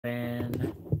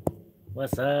And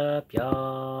what's up,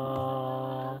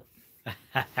 y'all?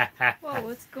 Whoa,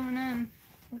 what's going on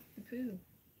with the poo?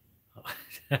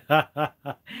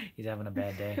 He's having a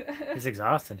bad day. He's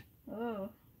exhausted. Oh,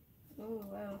 oh,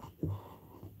 wow.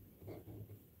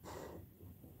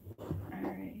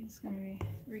 Alright, he's gonna be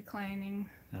reclining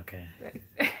Okay, back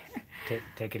there.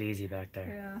 take it easy back there.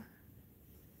 Yeah.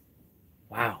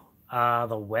 Wow.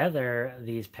 The weather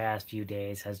these past few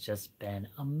days has just been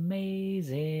Yeah,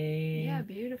 amazing.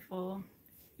 beautiful.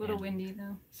 Little And windy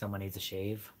though. someone needs a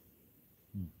shave.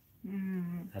 Hmm,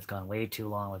 Mm. That's gone way too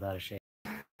long without a shave.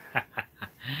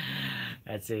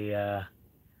 That's a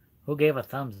who gave a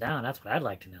thumbs down? That's what I'd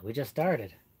like to know. We just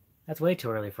started. That's way too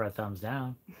early for a thumbs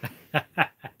down. Got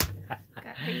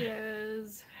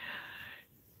haters.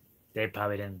 They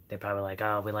probably didn't. They probably like,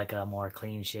 oh, we like a more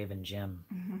clean shaven Jim,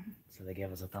 so they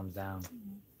gave us a thumbs down.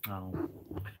 Oh,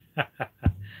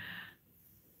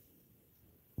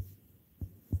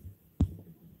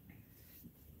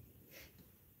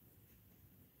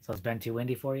 so it's been too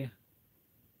windy for you.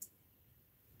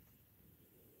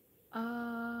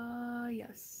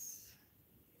 Yes.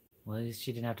 Well, at least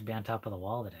she didn't have to be on top of the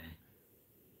wall today.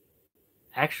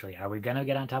 Actually, are we gonna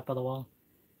get on top of the wall?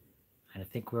 I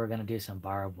think we were gonna do some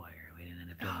barbed wire. We didn't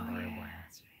end up doing Oh, barbed yeah,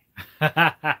 that's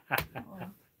wire. right.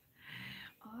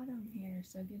 Oh, autumn here,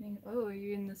 so getting. Oh, are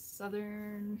you in the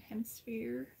southern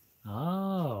hemisphere?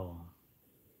 Oh,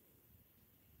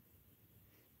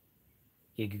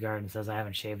 Giga Garden says I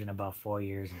haven't shaved in about 4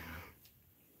 years now.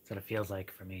 That's what it feels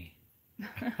like for me.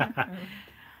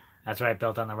 That's right,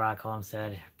 Built on the Rock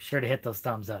Homestead. Be sure to hit those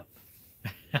thumbs up.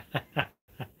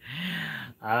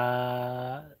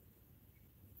 uh,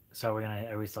 so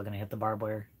are we still gonna hit the barbed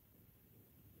wire?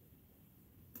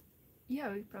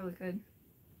 Yeah, we probably could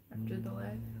after the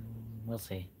live. We'll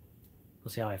see.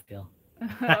 We'll see how I feel.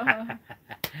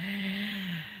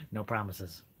 No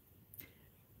promises.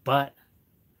 But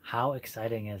how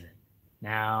exciting is it?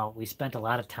 Now we spent a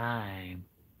lot of time.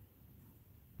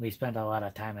 We spent a lot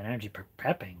of time and energy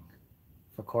prepping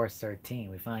for course 13.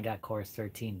 We finally got course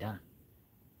 13 done.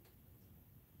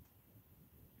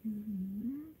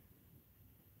 Mm-hmm.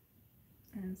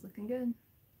 And it's looking good.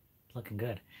 Looking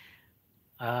good.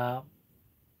 Uh,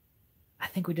 I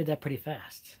think we did that pretty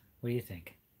fast. What do you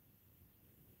think?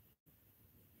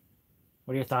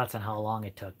 What are your thoughts on how long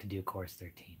it took to do course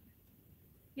 13?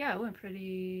 Yeah, it went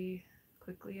pretty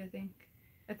quickly, I think.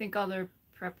 I think all their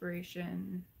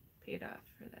preparation paid off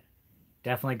for that.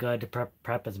 Definitely good to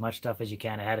prep as much stuff as you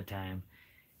can ahead of time.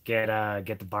 Get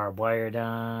the barbed wire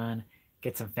done.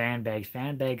 Get some fan bags.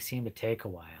 Fan bags seem to take a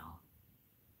while,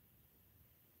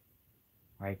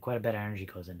 right? Quite a bit of energy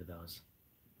goes into those.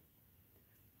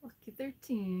 Lucky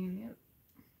 13.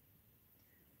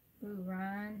 Yep. Ooh,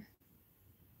 Ron.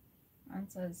 Ron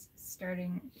says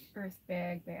starting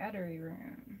Earthbag battery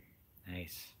room.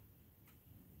 Nice.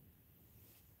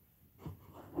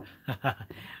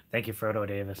 Thank you, Frodo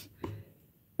Davis.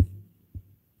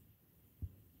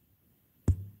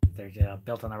 There's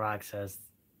Built on the Rock says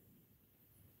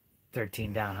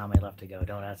 13 down. How many left to go?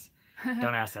 Don't ask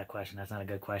that question. That's not a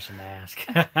good question to ask.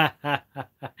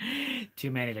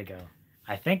 Too many to go.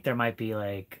 I think there might be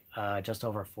like just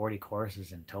over 40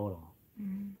 courses in total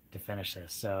to finish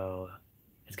this. So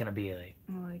it's gonna be like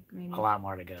maybe a lot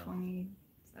more to go.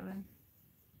 27.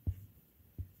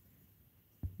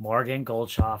 Morgan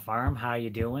Goldshaw Farm, how you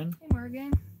doing? Hey,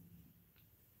 Morgan.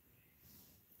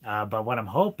 But what I'm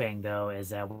hoping though is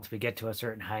that once we get to a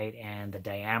certain height and the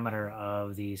diameter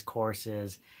of these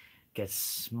courses gets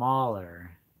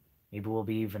smaller, maybe we'll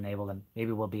be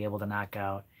able to knock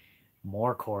out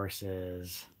more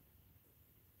courses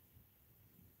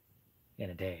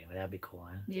in a day. Would that be cool,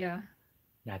 huh? Yeah.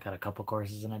 Knock out a couple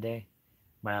courses in a day.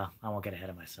 Well, I won't get ahead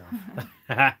of myself.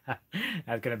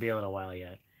 That's gonna be a little while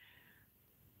yet.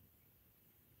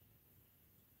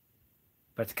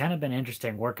 But it's kind of been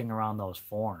interesting working around those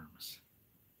forms,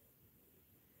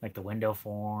 like the window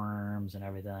forms and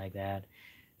everything like that.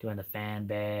 Doing the fan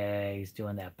bags,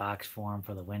 doing that box form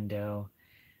for the window.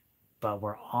 But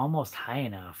we're almost high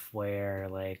enough where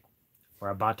like we're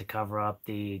about to cover up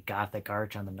the Gothic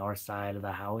arch on the north side of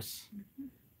the house. Mm-hmm.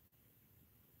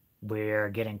 We're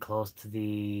getting close to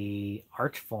the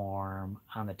arch form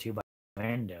on the 2x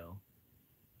window.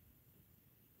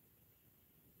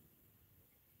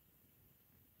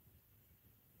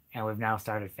 And we've now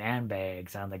started fan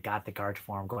bags on the Gothic arch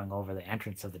form going over the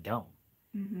entrance of the dome.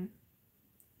 Mm-hmm.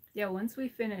 Yeah, once we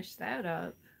finish that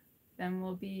up, then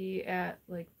we'll be at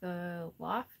like the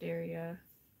loft area.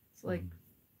 So like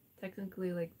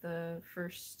technically like the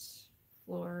first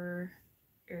floor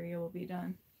area will be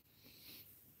done.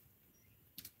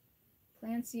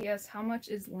 Clancy asks, how much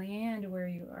is land where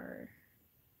you are?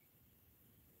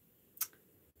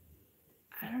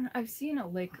 I don't know. I've seen a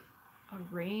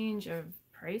range of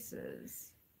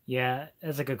prices. Yeah,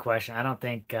 that's a good question. I don't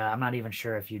think I'm not even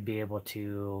sure if you'd be able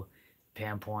to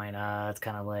pinpoint. It's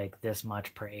kind of like this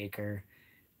much per acre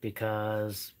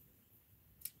because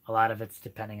a lot of it's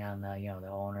depending on the the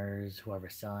owners,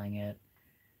 whoever's selling it.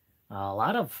 A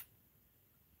lot of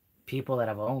people that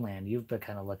have owned land, you've been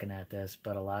kind of looking at this,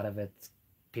 but a lot of it's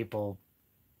people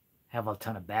have a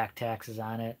ton of back taxes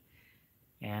on it,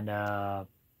 and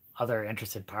other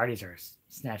interested parties are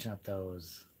snatching up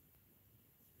those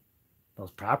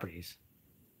properties.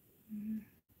 Mm-hmm.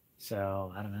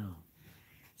 So I don't know.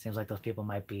 Seems like those people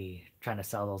might be trying to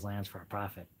sell those lands for a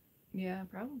profit. Yeah,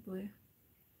 probably.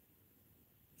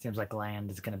 Seems like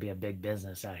land is going to be a big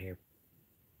business out here.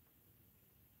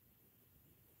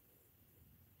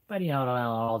 But it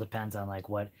all depends on like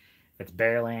what if it's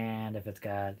bare land, if it's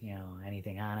got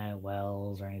anything on it,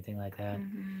 wells or anything like that.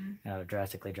 Mm-hmm. To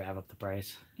drastically drive up the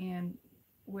price. And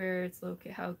where it's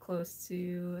located, how close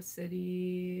to a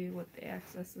city, what the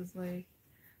access is like.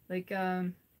 Like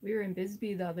we were in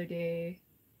Bisbee the other day,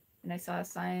 and I saw a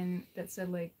sign that said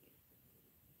like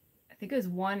I think it was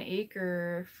 1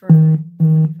 acre for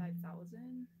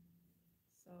 25,000.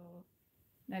 So,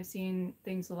 and I've seen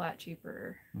things a lot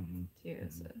cheaper too. Mm-hmm.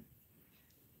 So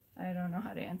I don't know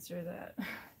how to answer that.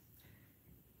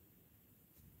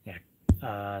 Yeah,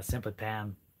 Simply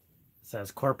Pam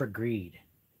says corporate greed,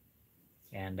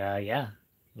 and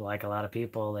like a lot of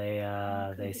people,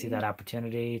 they see that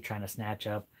opportunity, trying to snatch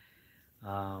up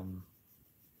some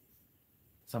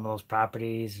of those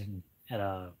properties at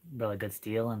a really good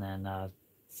steal, and then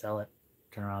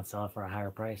turn around, sell it for a higher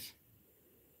price.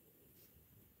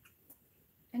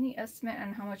 Any estimate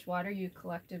on how much water you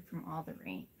collected from all the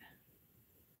rain?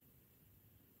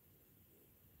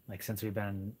 Like since we've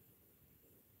been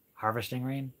harvesting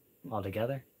rain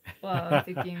altogether? Well, I'm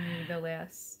thinking the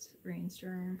last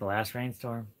rainstorm. The last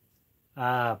rainstorm?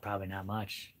 Probably not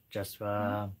much. Just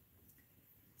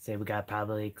say we got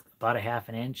probably about a half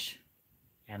an inch,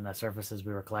 and the surfaces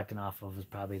we were collecting off of was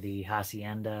probably the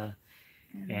hacienda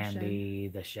and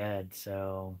the shed.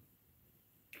 So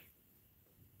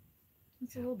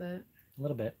it's a little bit. A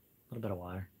little bit of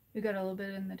water. We got a little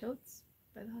bit in the totes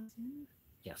by the hacienda.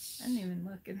 Yes. I didn't even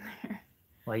look in there.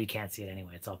 Well, you can't see it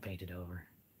anyway. It's all painted over.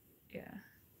 Yeah.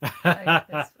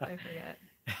 I forget.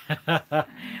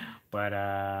 But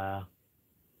I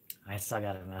still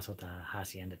gotta mess with the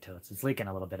hacienda totes. It's leaking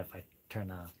a little bit if I turn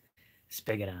the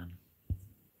spigot on.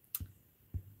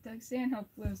 Doug Stanhope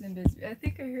lives in Bisbee. I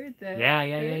think I heard that.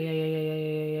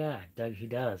 Yeah. Doug, he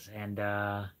does, and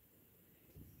I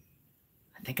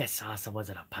think I saw some.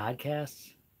 Was it a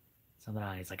podcast? Something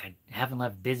else. He's like, I haven't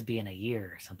left Bisbee in a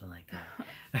year, or something like that.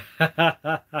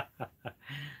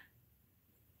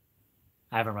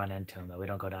 I haven't run into him though. We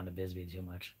don't go down to Bisbee too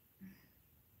much.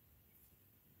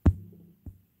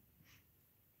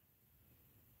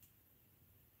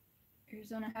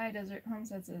 Arizona High Desert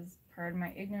Homestead says, pardon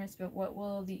my ignorance, but what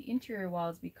will the interior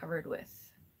walls be covered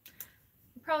with?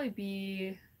 It'll probably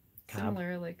be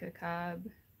similar, like a cob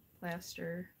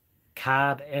plaster.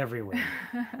 Cob everywhere.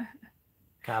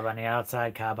 Cob on the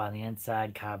outside, cob on the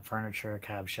inside, cob furniture,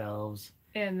 cob shelves.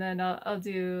 And then I'll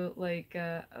do like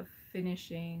a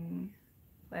finishing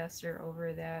plaster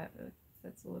over that.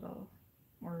 That's a little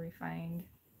more refined.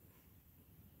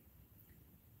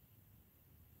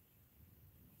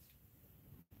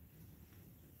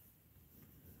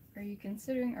 Are you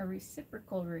considering a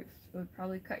reciprocal roof? It would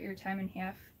probably cut your time in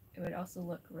half. It would also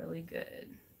look really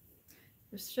good.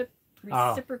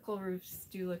 Reciprocal roofs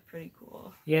do look pretty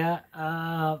cool. Yeah,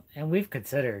 and we've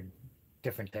considered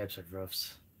different types of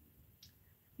roofs. I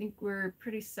think we're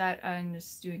pretty set on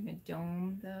just doing a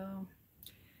dome, though.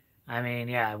 I mean,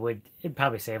 yeah, it'd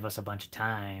probably save us a bunch of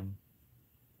time.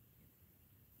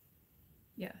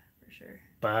 Yeah, for sure.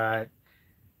 But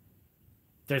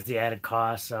there's the added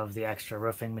cost of the extra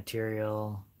roofing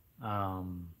material.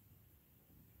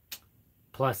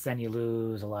 Plus, then you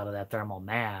lose a lot of that thermal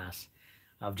mass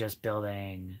of just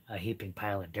building a heaping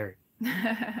pile of dirt.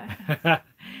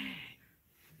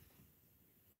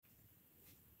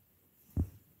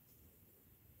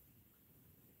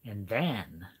 And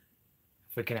then,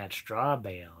 if we can add straw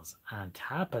bales on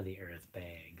top of the earth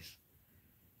bags,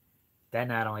 then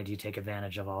not only do you take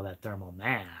advantage of all that thermal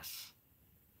mass,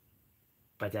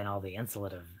 but then all the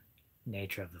insulative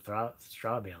nature of the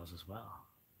straw bales as well.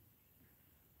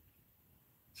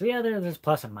 So yeah, there's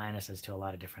plus and minuses to a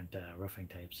lot of different roofing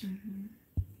types. Mm-hmm.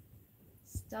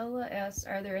 Stella asks,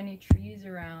 are there any trees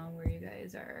around where you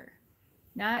guys are?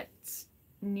 Not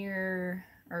near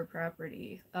our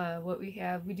property. What we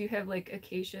do have like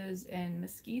acacias and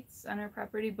mesquites on our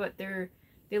property, but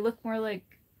they look more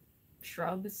like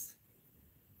shrubs.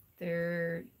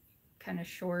 They're kind of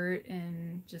short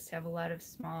and just have a lot of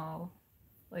small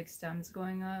like stems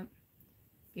going up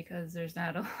because there's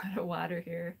not a lot of water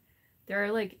here. There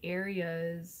are like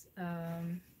areas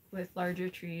with larger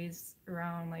trees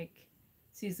around like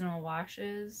seasonal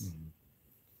washes,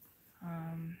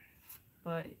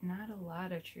 but not a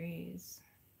lot of trees.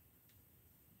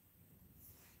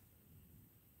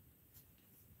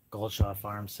 Goldshaw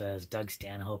Farm says Doug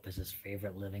Stanhope is his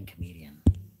favorite living comedian.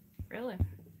 Really?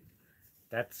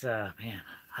 That's man,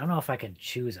 I don't know if I can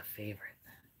choose a favorite.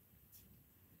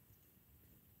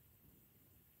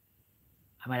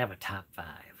 I might have a top 5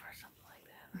 or something like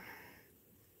that.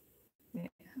 Yeah.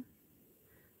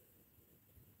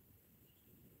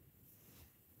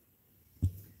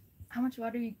 How much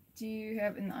water do you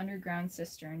have in the underground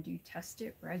cistern? Do you test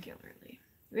it regularly?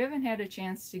 We haven't had a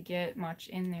chance to get much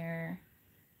in there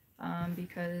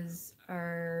because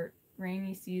our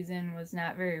rainy season was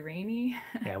not very rainy.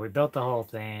 Yeah, we built the whole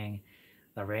thing.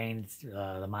 The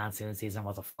the monsoon season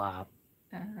was a flop.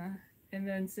 And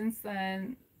then since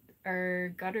then, our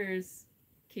gutters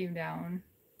came down,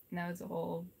 and that was a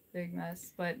whole big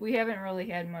mess. But we haven't really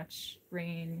had much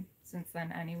rain since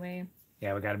then anyway.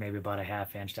 Yeah, we got maybe about a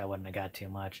half inch. That wouldn't have got too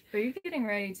much. But you're getting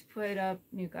ready to put up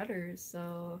new gutters,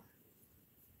 so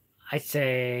I'd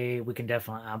say we can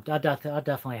definitely. I'll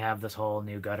definitely have this whole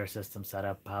new gutter system set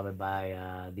up probably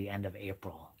by the end of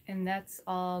April. And that's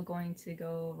all going to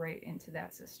go right into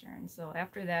that cistern. So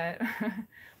after that,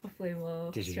 hopefully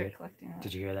we'll start collecting that.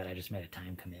 Did you hear that? I just made a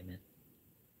time commitment.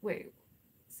 Wait,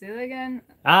 say that again?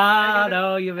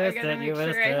 No, you missed it. You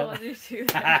missed it. I hold you to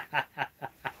that.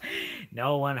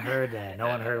 No one heard that. No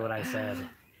one heard what I said.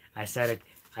 I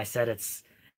said it's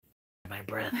my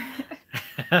breath.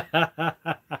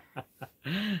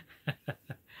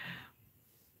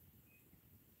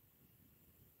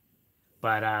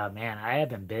 But man, I have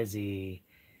been busy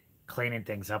cleaning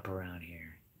things up around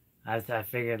here. I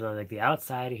figured like the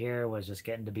outside here was just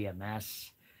getting to be a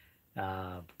mess.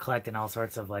 Collecting all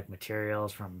sorts of like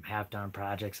materials from half-done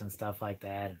projects and stuff like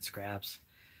that and scraps.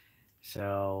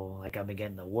 So like I've been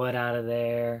getting the wood out of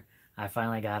there. I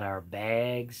finally got our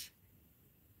bags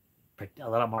a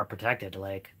little more protected.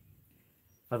 Like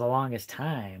for the longest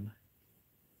time,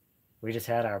 we just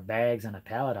had our bags on a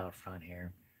pallet out front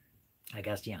here. I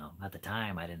guess, at the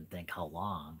time I didn't think how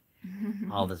long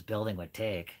all this building would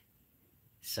take.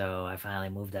 So I finally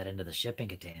moved that into the shipping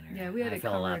container. Yeah, we had it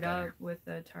covered up with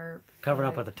the tarp. Covered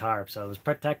up with a tarp, so it was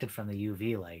protected from the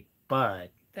UV light.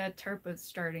 But that tarp was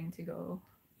starting to go.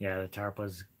 Yeah, the tarp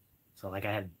was, so like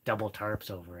I had double tarps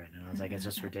over it, and I was like, it's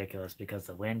just ridiculous because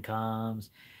the wind comes,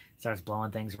 starts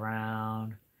blowing things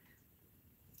around.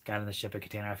 Got in the shipping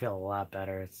container. I feel a lot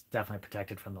better. It's definitely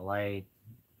protected from the light,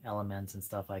 elements, and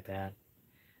stuff like that.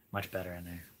 Much better in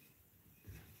there.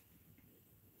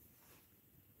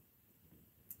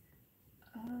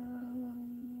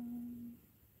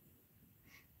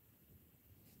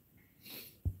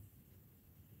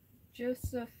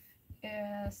 Joseph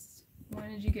asked, when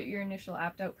did you get your initial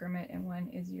opt-out permit and when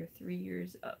is your 3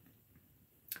 years up?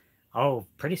 Oh,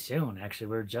 pretty soon, actually.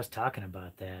 We were just talking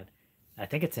about that. I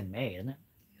think it's in May, isn't it?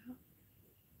 Yeah.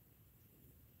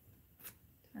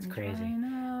 It's crazy.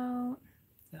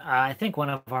 I think one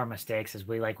of our mistakes is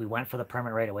we went for the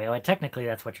permit right away. Like, technically,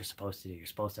 that's what you're supposed to do. You're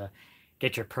supposed to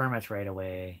get your permits right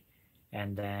away,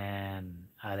 and then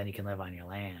you can live on your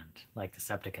land, like the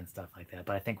septic and stuff like that.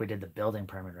 But I think we did the building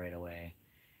permit right away,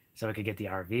 so we could get the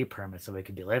RV permit, so we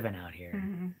could be living out here.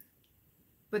 Mm-hmm.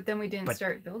 But then we didn't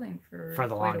start building for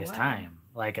the longest time.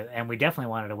 And we definitely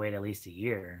wanted to wait at least a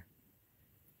year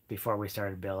before we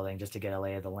started building, just to get a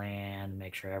lay of the land,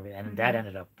 make sure everything. And that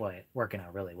ended up working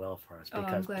out really well for us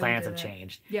because plans have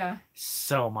changed. Yeah.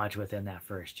 So much within that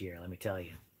first year. Let me tell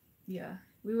you. Yeah,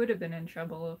 we would have been in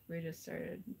trouble if we just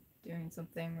started doing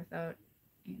something without,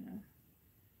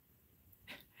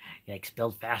 Yikes!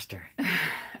 Build faster.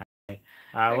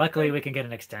 Luckily, we can get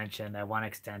an extension. That one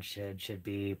extension should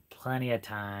be plenty of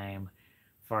time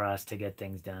for us to get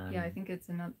things done. Yeah, I think it's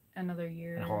another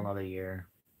year. A whole another year.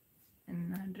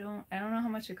 And I don't know how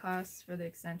much it costs for the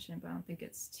extension, but I don't think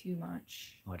it's too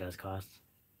much. Oh, it does cost?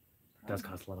 It does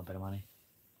cost a little bit of money.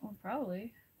 Well,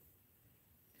 probably.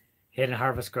 Hidden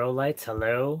Harvest Grow Lights,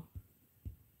 hello.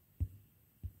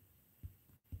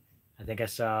 I think I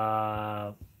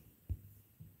saw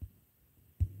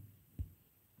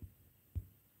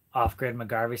Off-Grid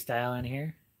McGarvey style in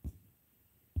here.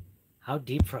 How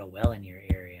deep for a well in your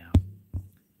area? I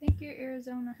think your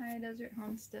Arizona High Desert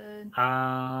Homestead?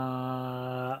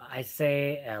 I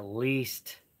say at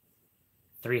least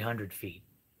 300 feet,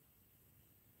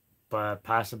 but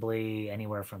possibly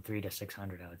anywhere from 3 to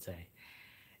 600, I would say.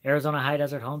 Arizona High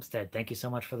Desert Homestead, thank you so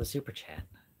much for the super chat.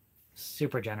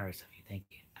 Super generous of you. Thank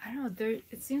you. I don't know. There,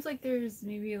 it seems like there's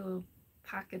maybe a little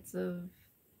pockets of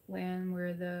land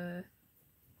where the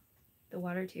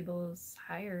water table is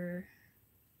higher.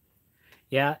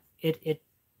 Yeah, it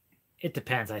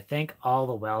depends. I think all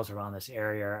the wells around this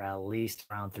area are at least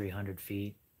around 300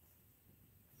 feet,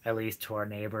 at least to our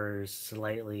neighbors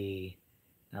slightly.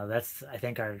 Now that's I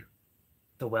think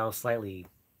the well slightly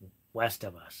west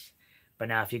of us. But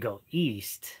now if you go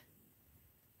east,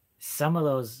 some of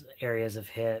those areas have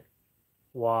hit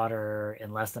water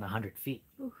in less than 100 feet.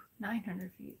 Ooh,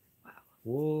 900 feet. Wow.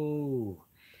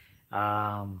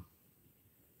 Whoa.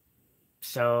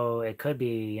 So it could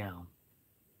be,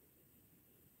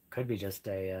 could be just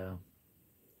a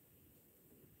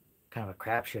kind of a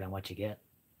crapshoot on what you get.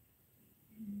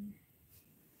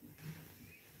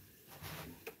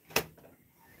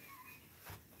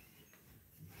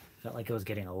 Felt like it was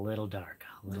getting a little dark,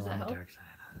 a little on the dark side.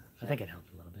 I think it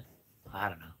helped a little bit. I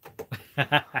don't know.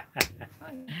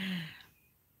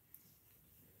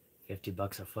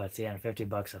 $50 a foot. See, and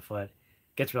 $50 a foot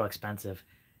gets real expensive.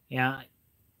 Yeah,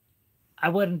 I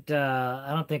wouldn't. I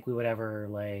don't think we would ever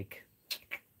like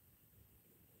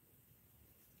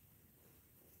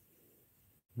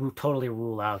totally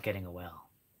rule out getting a well.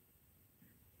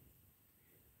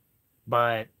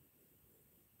 But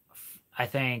I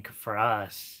think for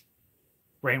us,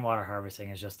 rainwater harvesting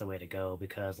is just the way to go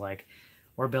because like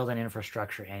we're building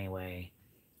infrastructure anyway.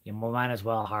 You might as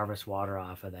well harvest water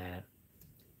off of that.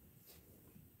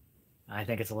 I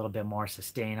think it's a little bit more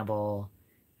sustainable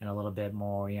and a little bit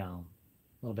more, a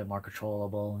little bit more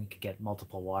controllable. You could get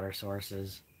multiple water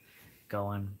sources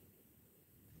going.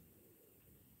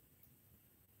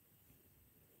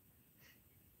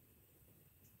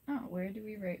 Oh, where do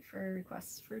we write for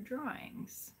requests for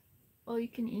drawings? Well, you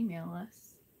can email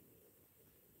us.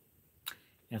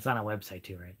 And it's on a website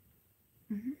too, right?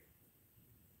 Mm-hmm.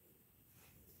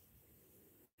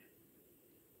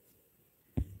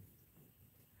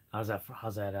 How's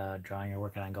that drawing you're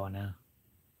working on going now?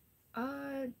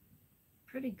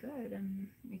 Pretty good. I'm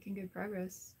making good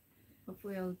progress.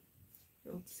 Hopefully I'll be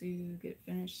able to get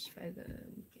finished by the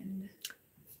weekend.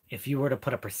 If you were to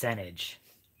put a percentage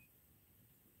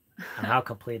on how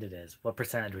complete it is, what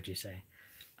percentage would you say?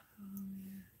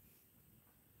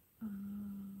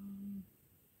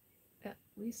 At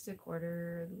least a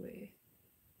quarter of the way.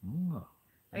 Oh,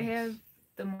 nice. I have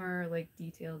the more like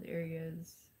detailed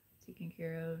areas taken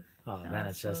care of. Oh, then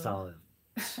it's just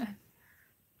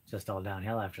all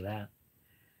downhill after that.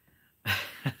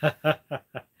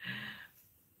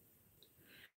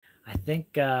 I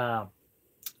think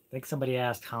somebody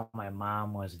asked how my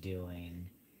mom was doing.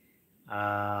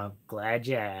 Glad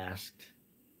you asked.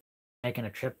 Making a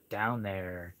trip down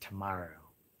there tomorrow.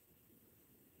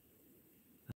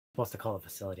 I'm supposed to call the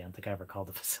facility. I don't think I ever called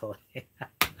the facility.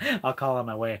 I'll call on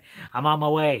my way. I'm on my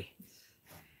way.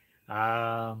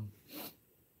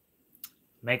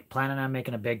 Planning on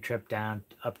making a big trip down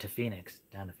to Phoenix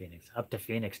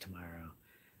tomorrow.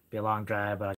 Be a long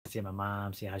drive, but I can see my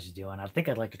mom, see how she's doing. I think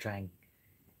I'd like to try and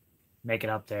make it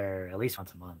up there at least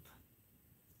once a month.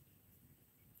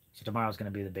 So tomorrow's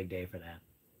going to be the big day for that.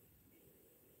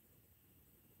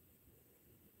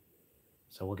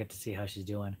 So we'll get to see how she's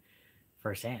doing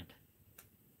firsthand.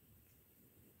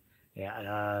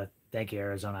 Yeah, thank you,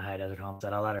 Arizona High Desert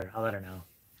Homestead. I'll let her know.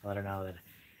 I'll let her know that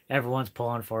everyone's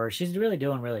pulling for her. She's really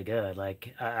doing really good.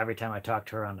 Like every time I talk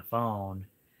to her on the phone,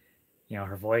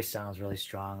 her voice sounds really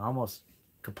strong, almost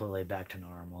completely back to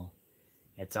normal.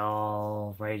 It's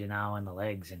all right now in the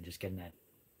legs and just getting that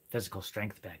physical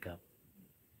strength back up.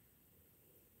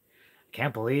 I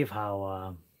can't believe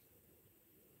how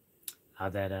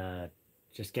that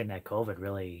just getting that COVID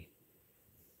really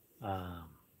how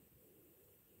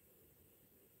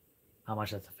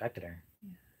much that's affected her.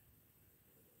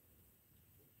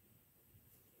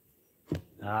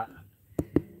 Yeah.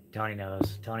 Tony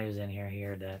knows. Tony was in here. He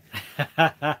heard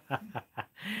that.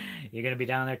 You gonna be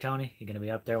down there, Tony? You gonna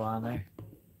be up there while I'm there?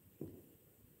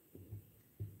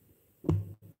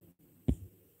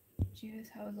 Juice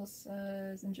Housel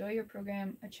says, enjoy your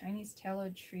program. A Chinese tallow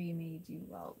tree may do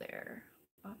well there.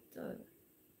 I'll have to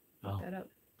look that up.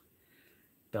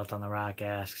 Built on the Rock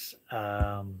asks,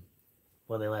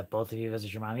 will they let both of you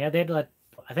visit your mom? Yeah,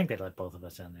 I think they'd let both of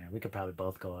us in there. We could probably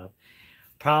both go up.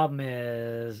 Problem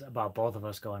is about both of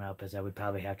us going up is that we'd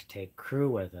probably have to take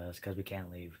crew with us because we can't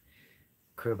leave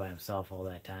crew by himself all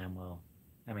that time. Well,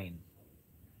 I mean,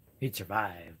 He'd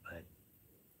survive, but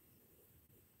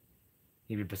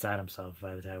he'd be beside himself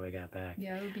by the time we got back.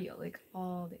 Yeah, it would be like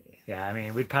all day. Yeah, I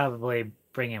mean, we'd probably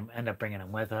end up bringing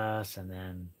him with us, and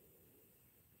then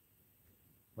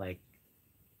like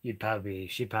she'd probably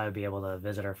be able to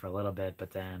visit her for a little bit,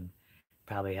 but then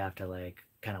probably have to like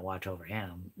kind of watch over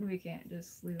him. We can't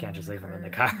just leave Can't him just in leave the him in the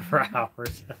car. car for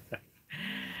hours.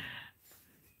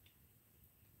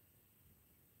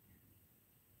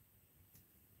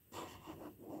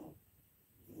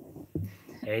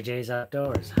 AJ's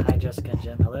outdoors. Hi, Jessica and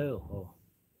Jim. Hello.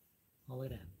 Oh,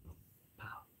 look at that.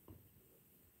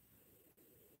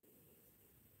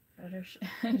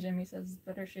 Wow. Jimmy says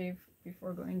better shave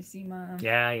before going to see mom.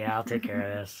 Yeah, I'll take care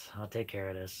of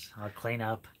this. I'll clean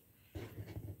up,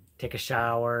 take a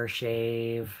shower,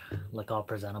 shave, look all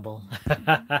presentable.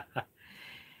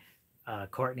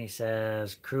 Courtney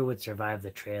says crew would survive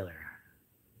the trailer.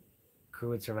 Crew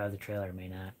would survive the trailer, may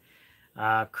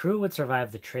not. Crew would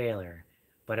survive the trailer,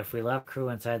 but if we left crew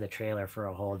inside the trailer for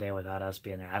a whole day without us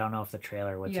being there, I don't know if the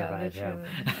trailer would survive him.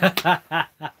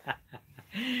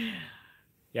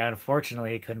 Yeah,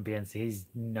 unfortunately, he couldn't be in. He's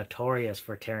notorious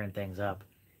for tearing things up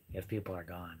if people are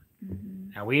gone.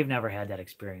 Mm-hmm. Now we've never had that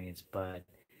experience, but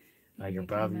your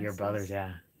brother's,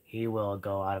 yeah, he will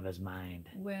go out of his mind.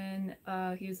 When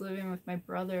he was living with my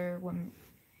brother, when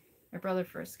my brother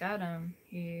first got him,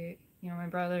 my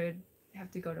brother would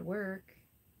have to go to work,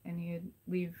 and he'd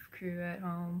leave crew at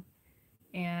home,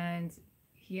 and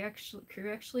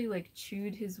crew actually like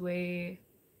chewed his way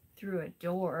through a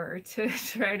door to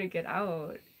try to get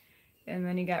out, and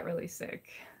then he got really sick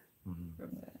from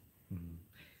that. Mm-hmm.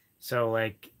 So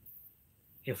like,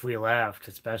 if we left,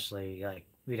 especially like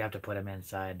we'd have to put him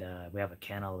inside. We have a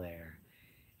kennel there,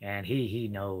 and he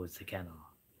knows the kennel,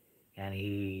 and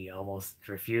he almost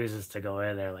refuses to go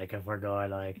in there. Like if we're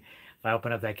going, like if I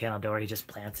open up that kennel door, he just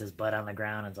plants his butt on the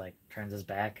ground and like turns his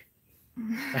back.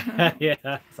 Yeah,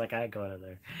 it's like I go in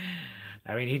there.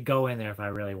 I mean, he'd go in there if I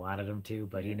really wanted him to,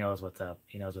 but he knows what's up.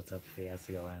 He knows what's up if he has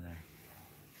to go in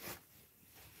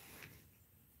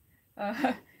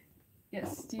there.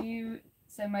 Yes, Steve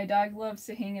said, my dog loves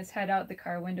to hang his head out the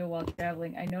car window while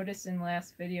traveling. I noticed in the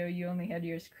last video you only had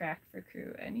yours cracked for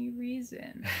crew. Any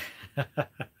reason?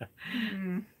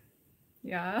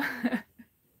 Yeah.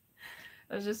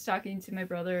 I was just talking to my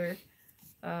brother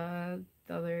the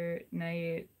other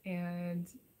night, and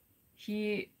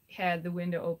he had the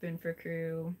window open for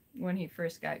crew when he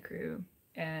first got crew,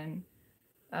 and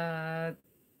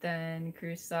then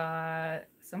crew saw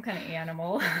some kind of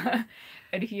animal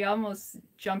and he almost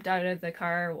jumped out of the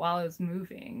car while it was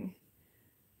moving.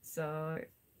 So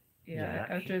yeah,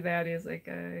 after that he's like,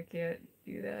 I can't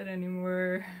do that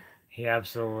anymore. He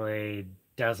absolutely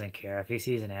doesn't care. If he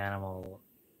sees an animal,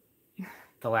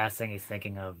 the last thing he's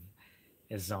thinking of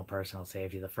is his own personal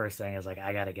safety. The first thing is like,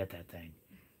 I gotta get that thing.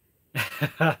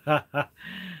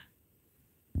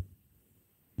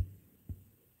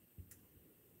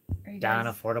 Down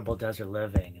affordable desert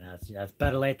living. That's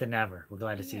better late than never. We're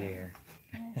glad to see you here.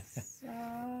 Let's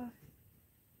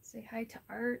say hi to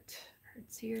Art.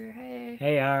 Art's here. Hey.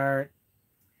 Hey, Art.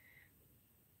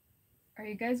 Are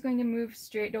you guys going to move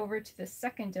straight over to the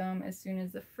second dome as soon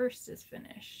as the first is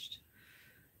finished?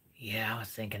 Yeah, I was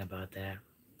thinking about that.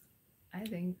 I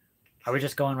think. Are we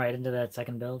just going right into that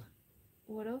second build?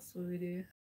 What else would we do?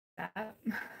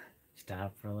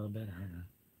 Stop for a little bit? I don't know.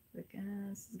 Like,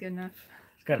 this is good enough.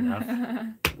 It's good enough.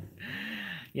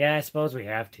 Yeah, I suppose we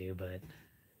have to, but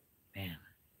man,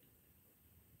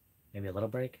 maybe a little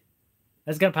break.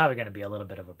 It's probably gonna be a little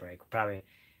bit of a break. Probably,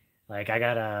 like I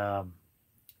gotta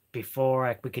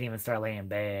before we can even start laying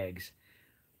bags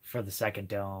for the second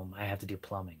dome. I have to do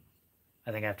plumbing.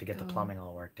 I think I have to get the plumbing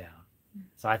all worked out.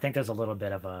 So I think there's a little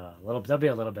bit of there'll be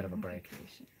a little bit of a break.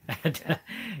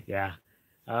 Yeah.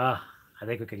 I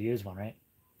think we could use one, right?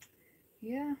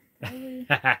 Yeah, probably.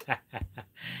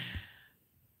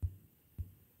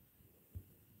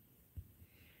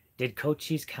 Did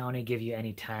Cochise County give you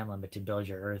any time limit to build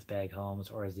your Earthbag homes,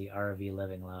 or is the RV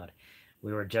living allowed?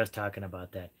 We were just talking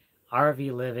about that.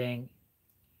 RV living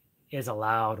is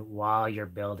allowed while you're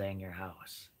building your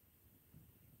house.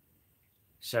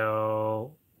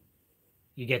 So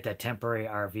you get that temporary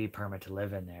RV permit to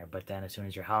live in there, but then as soon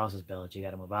as your house is built, you got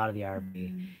to move out of the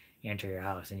RV, enter your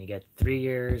house, and you get 3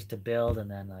 years to build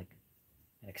and then like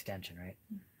an extension, right?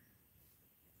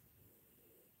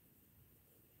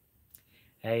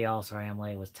 Hey y'all, sorry I'm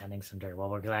late, was tending some dirt. Well,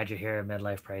 we're glad you're here at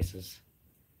Midlife Prices.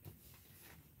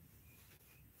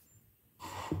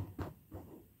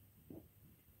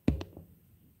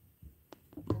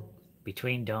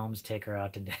 Between domes, take her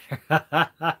out to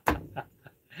dinner.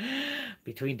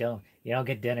 between dome. You don't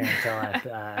get dinner until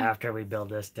after we build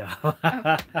this dome.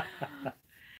 Oh,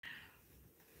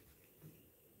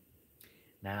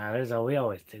 Nah, there's a we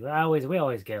always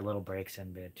get little breaks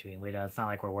in between. We don't. It's not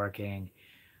like we're working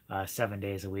 7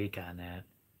 days a week on that.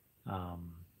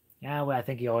 Um, yeah, well, I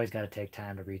think you always got to take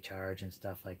time to recharge and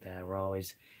stuff like that. We're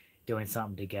always doing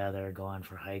something together, going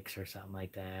for hikes or something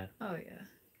like that. oh yeah.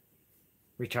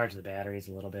 Recharge the batteries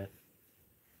a little bit.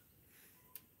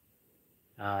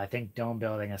 I think dome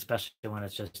building, especially when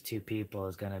it's just two people,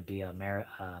 is going to be a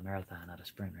marathon, not a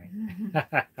sprint,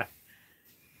 right?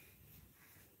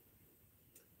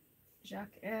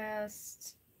 Jacques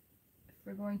asked if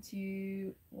we're going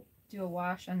to do a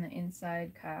wash on the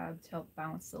inside cob to help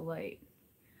bounce the light.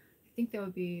 I think that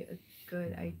would be a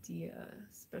good idea,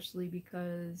 especially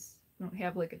because we don't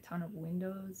have like a ton of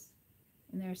windows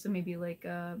in there. So maybe like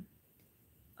a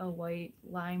white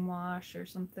lime wash or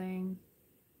something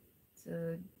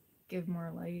to give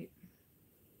more light.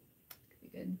 Could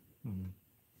be good. Mm-hmm.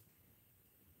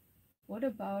 What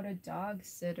about a dog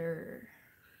sitter?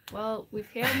 Well, we've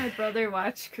had my brother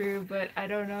watch Crew, but I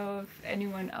don't know if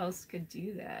anyone else could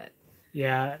do that.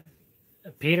 Yeah,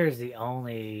 Peter's the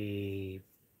only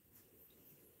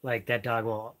like that dog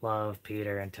will love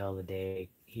Peter until the day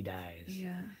he dies.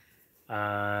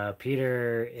 Yeah.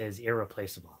 Peter is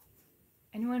irreplaceable.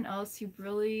 Anyone else who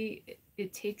really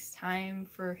it takes time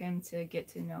for him to get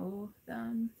to know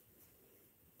them.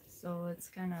 So it's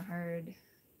kind of hard.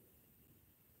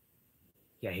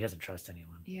 Yeah, he doesn't trust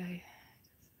anyone. Yeah.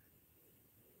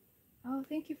 Oh,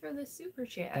 thank you for the super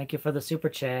chat. Thank you for the super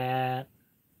chat.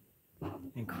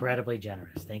 Incredibly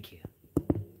generous. Thank you.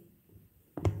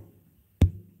 Do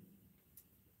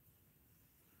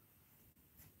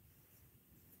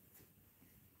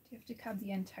you have to cover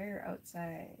the entire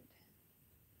outside?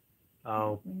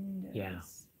 Oh, windows? Yeah.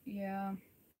 Yeah.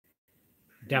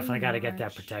 Definitely got to get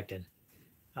that protected.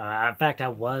 In fact, I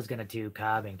was gonna do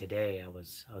cobbing today. I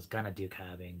was gonna do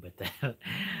cobbing, but then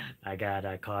I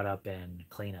got caught up in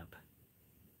cleanup.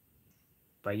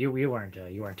 But you weren't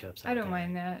too upset. I don't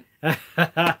mind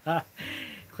that.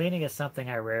 Cleaning is something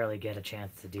I rarely get a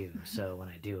chance to do, so when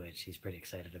I do it, she's pretty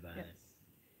excited about it.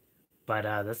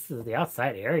 But this is the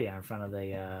outside area in front of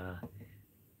the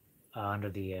under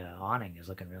the awning is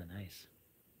looking really nice,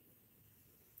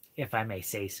 if I may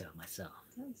say so myself.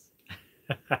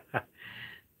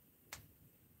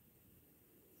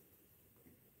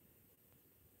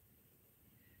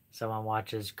 Someone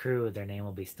watches Crew, their name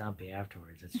will be Stumpy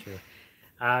afterwards. It's true.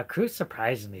 Crew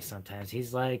surprises me sometimes.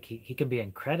 He's like he can be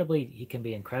incredibly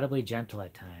gentle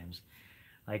at times.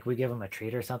 Like we give him a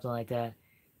treat or something like that.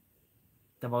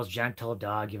 The most gentle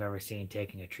dog you've ever seen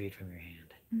taking a treat from your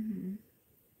hand. Mm-hmm.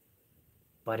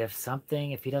 But if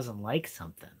he doesn't like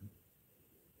something,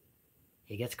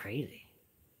 he gets crazy.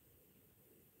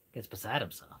 Gets beside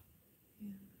himself.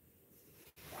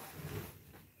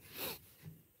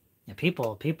 And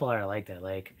people are like that.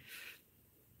 Like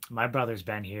my brother's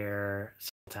been here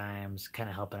sometimes, kind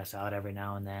of helping us out every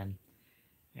now and then,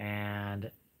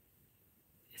 and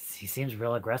he seems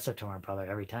real aggressive to my brother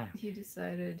every time. He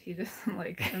decided he doesn't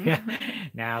like him. Yeah.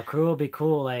 Now, Crew will be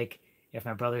cool. Like if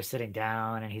my brother's sitting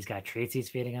down and he's got treats he's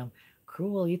feeding him, Crew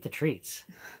will eat the treats.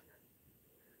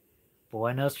 But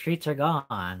when those treats are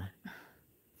gone,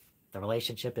 the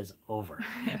relationship is over.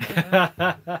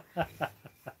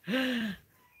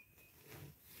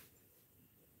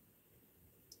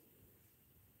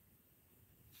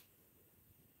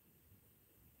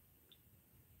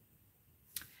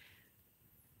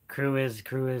 Crew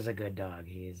is a good dog.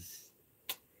 He's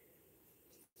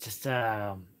just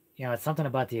it's something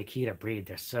about the Akita breed.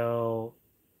 They're so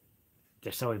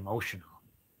emotional,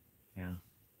 you know.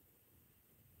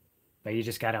 But you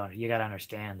gotta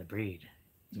understand the breed.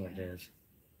 That's what it is.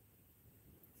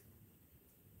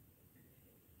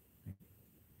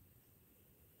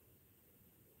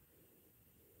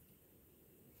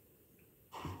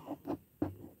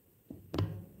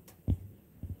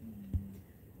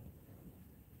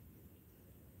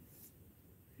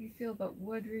 How do you feel about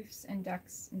wood roofs and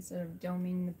decks instead of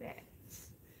doming the beds?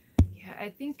 Yeah, I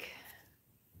think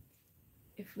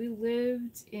if we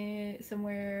lived in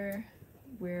somewhere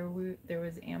where there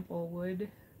was ample wood,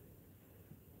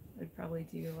 I'd probably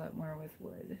do a lot more with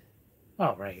wood.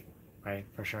 Oh, right,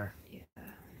 for sure. Yeah,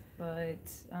 but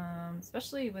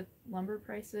especially with lumber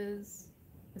prices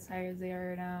as high as they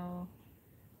are now,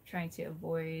 trying to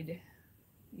avoid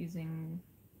using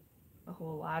a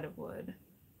whole lot of wood.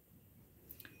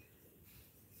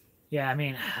 Yeah, I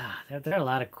mean, there are a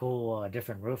lot of cool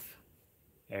different roof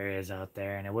areas out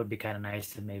there, and it would be kind of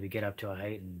nice to maybe get up to a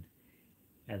height and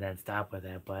and then stop with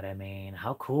it. But I mean,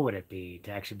 how cool would it be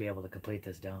to actually be able to complete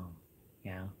this dome?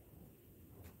 You know.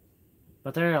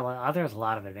 But there's a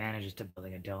lot of advantages to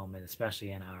building a dome, and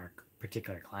especially in our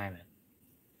particular climate.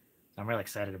 So I'm really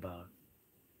excited about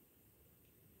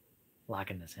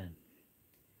locking this in.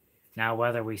 Now,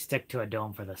 whether we stick to a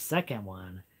dome for the second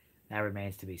one, that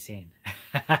remains to be seen.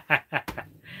 Do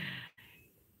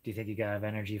you think you got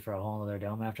energy for a whole other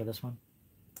dome after this one?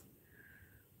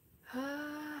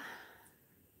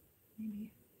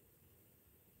 Maybe.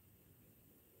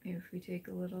 Maybe if we take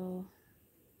a little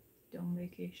dome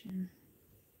vacation.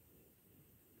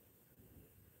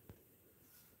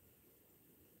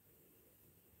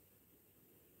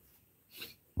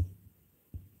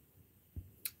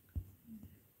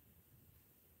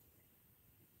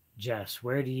 Jess,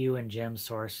 where do you and Jim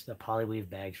source the polyweave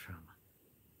bags from?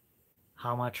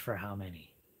 How much for how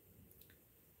many?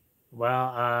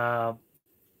 Well,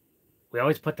 we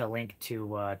always put the link to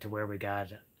where we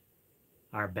got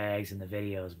our bags in the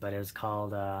videos, but it's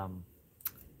called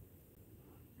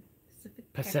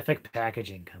Pacific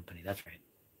Packaging Company. That's right.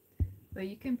 But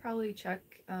you can probably check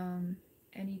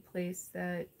any place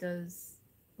that does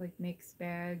like makes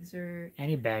bags or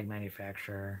any bag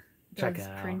manufacturer. Check it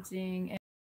out. Printing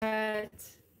and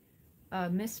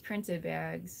misprinted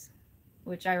bags,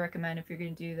 which I recommend if you're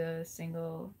going to do the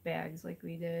single bags like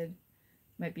we did.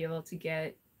 Might be able to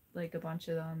get like a bunch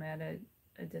of them at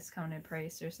a discounted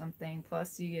price or something.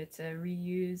 Plus, you get to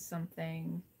reuse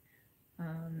something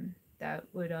that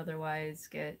would otherwise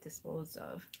get disposed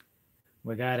of.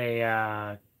 We got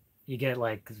a you get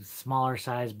like smaller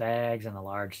size bags and the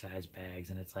large size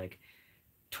bags, and it's like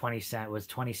 20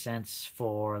 cents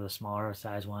for the smaller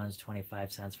size ones,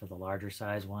 25 cents for the larger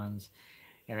size ones,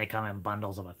 and they come in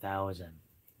bundles of 1,000.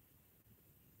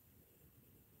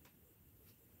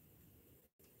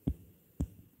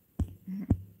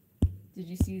 Did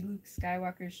you see Luke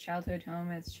Skywalker's childhood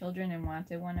home as children and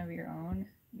wanted one of your own?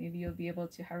 Maybe you'll be able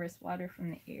to harvest water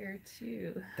from the air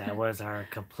too. That was our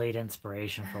complete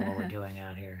inspiration for what we're doing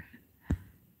out here.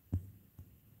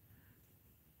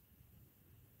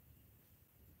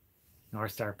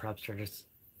 North Star Prepster just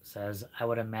says, I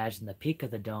would imagine the peak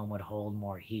of the dome would hold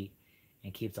more heat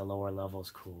and keep the lower levels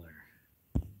cooler.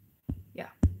 Yeah,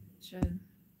 it should.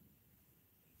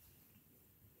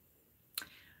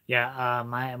 Yeah,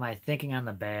 my thinking on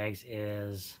the bags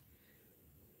is,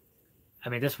 I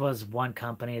mean, this was one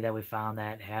company that we found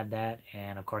that had that,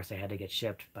 and of course they had to get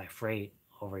shipped by freight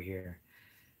over here.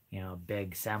 You know,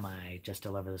 big semi just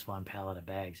deliver this one pallet of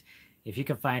bags. If you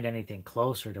can find anything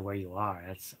closer to where you are,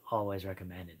 that's always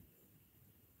recommended.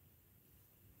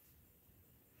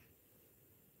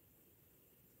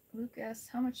 Luke asked,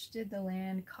 how much did the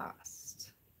land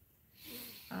cost?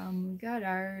 We got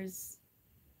ours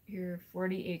here,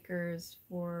 40 acres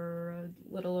for a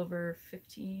little over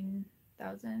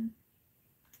 15,000.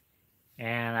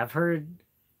 And I've heard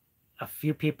a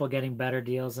few people getting better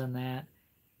deals than that,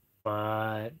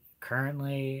 but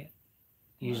currently,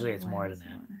 usually it's more than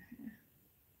that.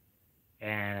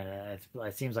 And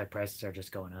it seems like prices are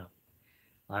just going up.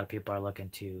 A lot of people are looking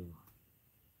to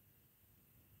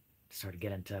sort of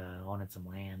get into owning some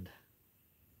land.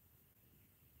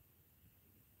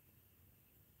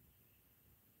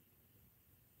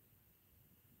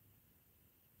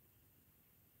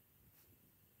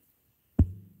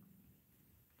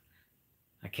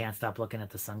 I can't stop looking at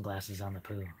the sunglasses on the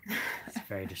poo. It's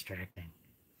very distracting.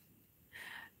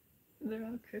 They're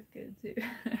all crooked too.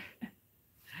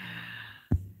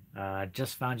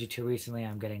 Just found you too recently.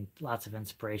 I'm getting lots of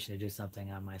inspiration to do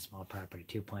something on my small property,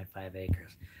 2.5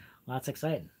 acres. Well, that's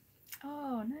exciting.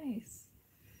 Oh, nice.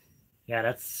 Yeah,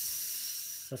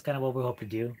 that's kind of what we hope to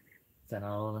do. It's a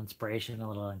little inspiration, a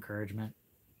little encouragement.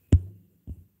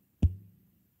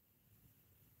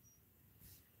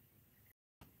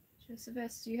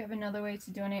 Josephus, do you have another way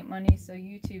to donate money so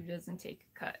YouTube doesn't take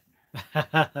a cut?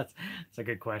 That's a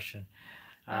good question.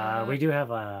 We do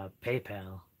have a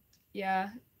PayPal.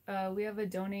 Yeah, we have a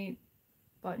donate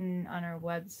button on our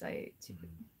website too.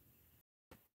 Mm-hmm.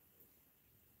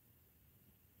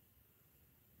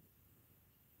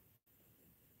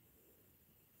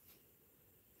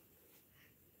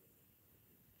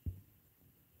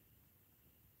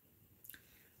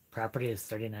 Property is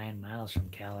 39 miles from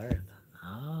Cal Earth.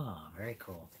 Oh, very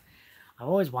cool. I've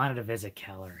always wanted to visit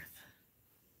Cal Earth.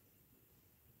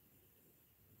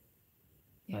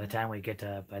 Yeah. By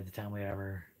the time we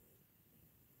ever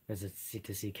visit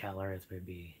to see Cal Earth, we'd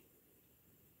be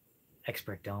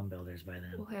expert dome builders by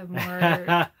then. We'll have more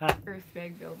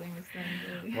Earthbag buildings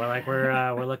then. Well, like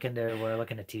we're looking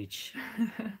to teach.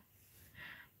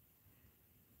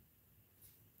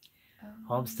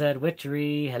 Homestead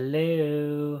Witchery,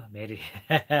 hello. Made it,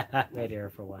 made it here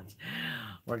for once.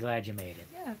 We're glad you made it.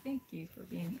 Yeah, thank you for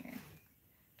being here.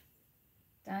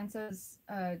 Don says,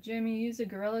 Jim, you use a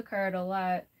gorilla card a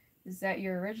lot. Is that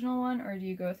your original one, or do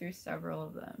you go through several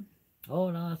of them?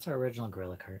 Oh no, that's our original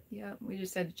gorilla cart. Yep, we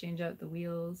just had to change out the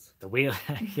wheels. The wheel,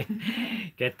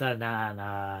 get the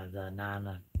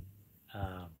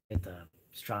get the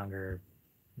stronger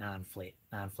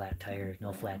non-flat tires,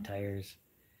 no flat tires.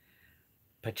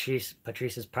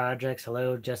 Patrice's projects.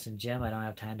 Hello, Justin, Jim. I don't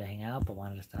have time to hang out, but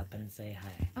wanted to stop in and say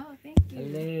hi. Oh, thank you.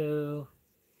 Hello.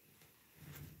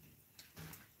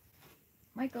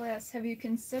 Michael asks, have you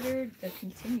considered the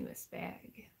continuous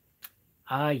bag?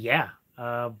 Yeah.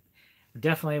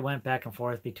 Definitely went back and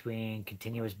forth between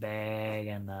continuous bag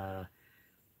and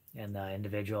the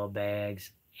individual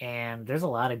bags. And there's a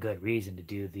lot of good reason to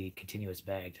do the continuous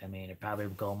bags. I mean, it probably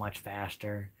would go much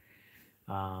faster,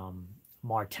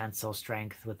 more tensile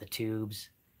strength with the tubes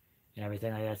and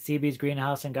everything like that. CB's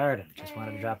Greenhouse and Garden. Just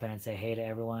wanted to drop in and say hey to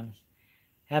everyone.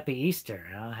 Happy Easter.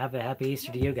 Have a happy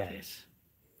Easter to you guys.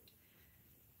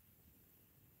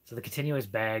 So the continuous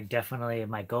bag definitely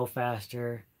might go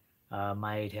faster,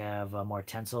 might have more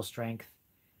tensile strength,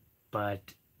 but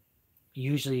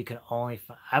usually you can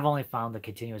I've only found the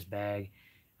continuous bag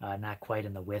not quite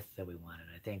in the width that we wanted.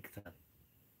 I think the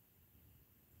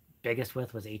biggest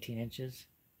width was 18 inches.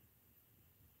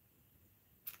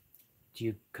 Do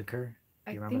you concur?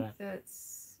 Do you remember that?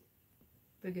 That's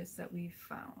biggest that we've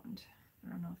found.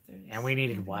 I don't know if there's... And we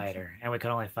needed wider, and we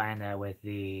could only find that with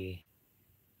the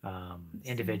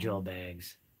individual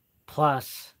bags.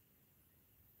 Plus,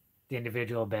 the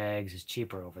individual bags is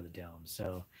cheaper over the dome.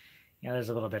 So, there's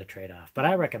a little bit of trade-off. But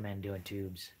I recommend doing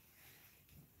tubes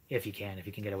if you can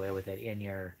get away with it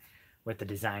with the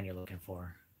design you're looking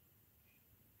for.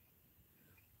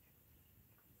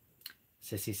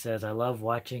 Sissy says, I love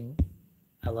watching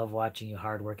you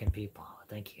hardworking people.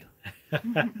 Thank you.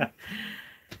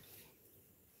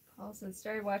 Paul says,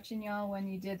 started watching y'all when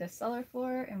you did the cellar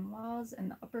floor and walls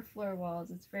and the upper floor walls.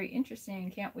 It's very interesting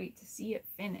and can't wait to see it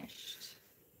finished.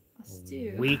 Us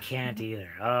too. We can't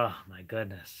either. Oh my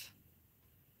goodness.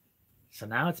 So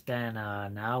now it's been,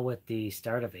 now with the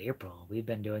start of April, we've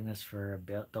been doing this for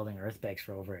building Earthbags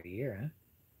for over a year, huh?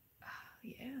 Oh,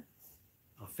 yeah.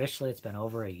 Officially, it's been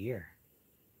over a year.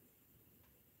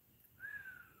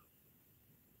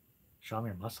 Show them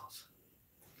your muscles.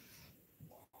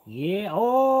 Yeah.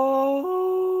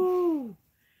 Oh!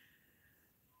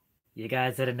 You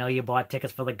guys didn't know you bought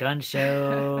tickets for the gun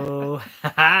show.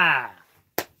 Ha ha!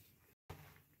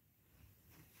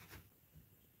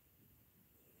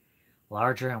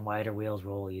 Larger and wider wheels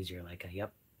roll easier.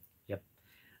 Yep. I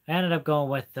ended up going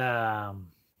with those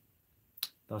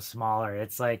smaller.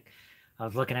 It's like I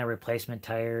was looking at replacement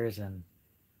tires, and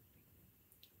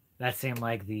that seemed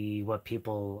like what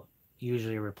people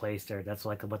usually replace that's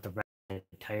like what the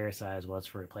tire size was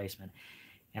for replacement.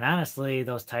 And honestly,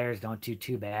 those tires don't do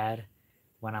too bad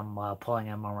when I'm pulling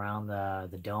them around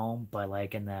the dome, but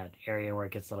like in that area where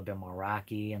it gets a little bit more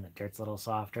rocky and the dirt's a little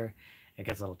softer, it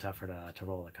gets a little tougher to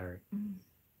roll the cart. Mm-hmm.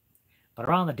 But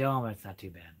around the dome, it's not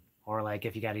too bad. Or like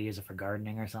if you got to use it for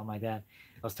gardening or something like that,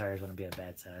 those tires wouldn't be a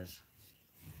bad size.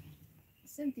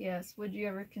 Cynthia, would you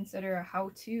ever consider a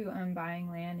how-to on buying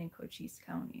land in Cochise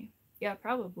County? Yeah,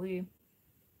 probably.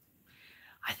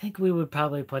 I think we would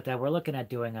probably put that. We're looking at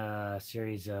doing a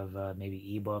series of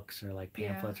maybe ebooks or like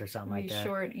pamphlets or something like that.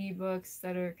 Short ebooks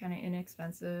that are kind of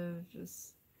inexpensive,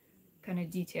 just kind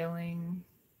of detailing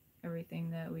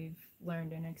everything that we've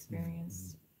learned and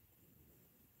experienced.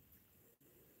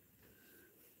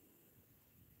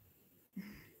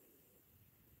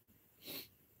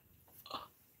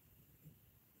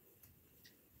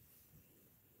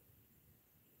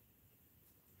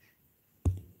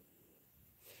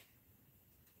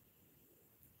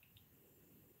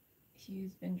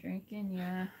 Hugh's been drinking,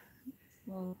 yeah. It's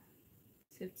a little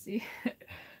tipsy.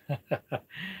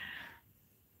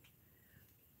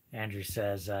 Andrew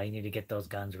says you need to get those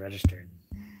guns registered.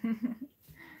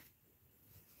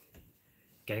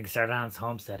 Getting started on his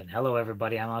homestead. And hello,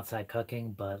 everybody. I'm outside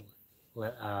cooking, but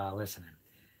listening.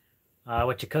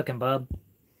 What you cooking, bub?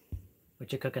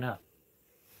 What you cooking up?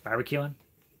 Barbecuing?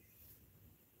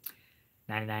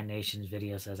 99 Nations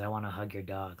video says, I want to hug your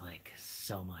dog, like,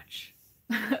 so much.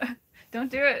 Don't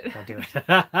do it. Don't do it.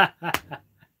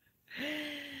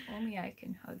 Only I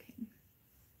can hug him.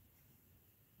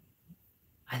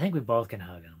 I think we both can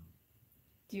hug him.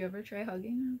 Do you ever try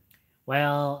hugging him?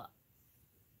 Well,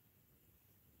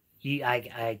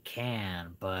 I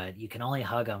can, but you can only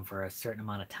hug him for a certain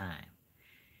amount of time.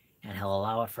 and he'll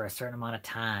allow it for a certain amount of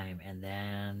time, and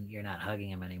then you're not hugging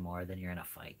him anymore, then you're in a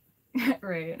fight.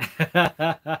 Right.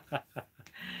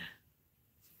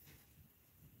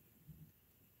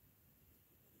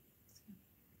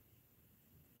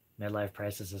 Midlife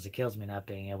crisis says it kills me not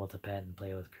being able to pet and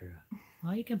play with crew.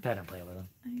 Well, you can pet and play with him.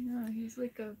 I know, he's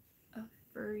like a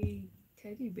furry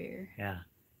teddy bear. Yeah.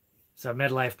 So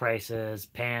midlife crisis,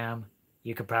 Pam,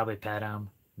 you could probably pet him,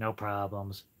 no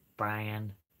problems.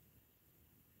 Brian,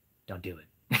 don't do it.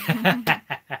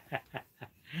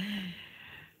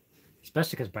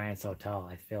 Especially because Brian's so tall,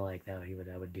 I feel like that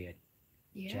would be a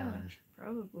challenge.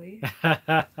 Probably.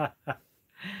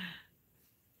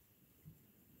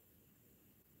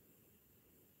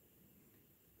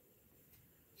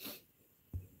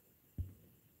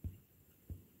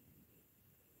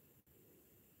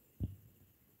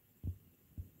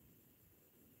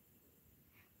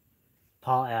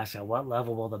 Paul asks, at what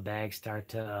level will the bag start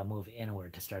to move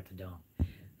inward to start the dome?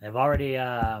 They've already,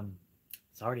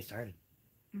 it's already started.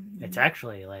 Mm-hmm. It's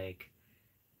actually like,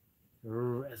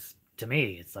 to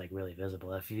me, it's like really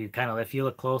visible. If you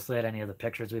look closely at any of the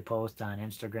pictures we post on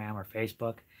Instagram or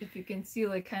Facebook, if you can see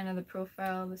like kind of the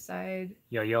profile, the side,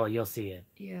 you'll see it.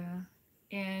 Yeah,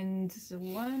 and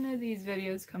one of these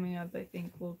videos coming up, I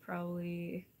think we'll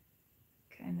probably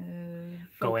kind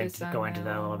of go into that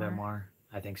a little bit more.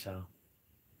 I think so.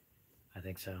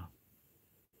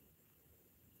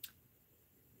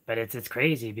 But it's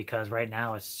crazy because right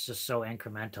now it's just so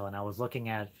incremental. And I was looking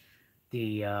at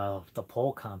the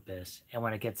pole compass, and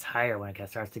when it gets higher, when it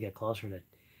starts to get closer to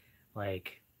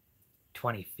like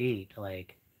 20 feet,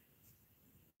 like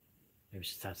maybe we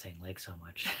should stop saying like so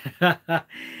much.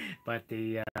 But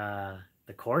the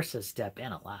courses step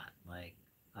in a lot. Like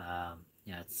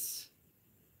it's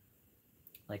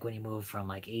like when you move from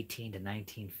like 18 to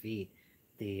 19 feet,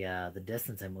 the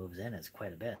distance it moves in is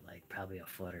quite a bit, like probably a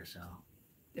foot or so.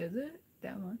 Is it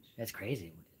that much? It's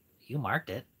crazy. You marked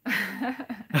it.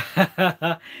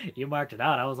 You marked it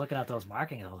out. I was looking at those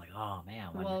markings. I was like, oh man.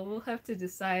 Well, we'll have to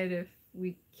decide if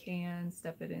we can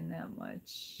step it in that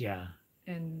much. Yeah.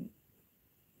 And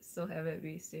still have it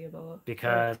be stable.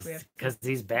 Because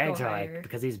these bags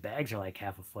are like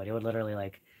half a foot. It would literally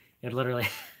it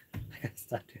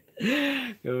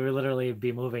would literally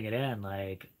be moving it in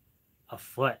like a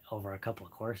foot over a couple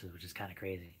of courses, which is kind of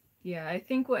crazy. Yeah, I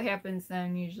think what happens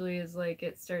then usually is like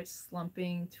it starts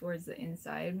slumping towards the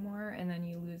inside more, and then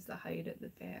you lose the height of the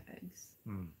bags.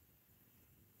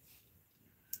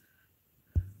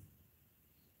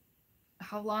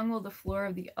 How long will the floor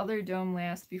of the other dome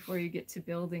last before you get to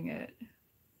building it?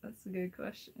 That's a good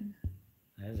question.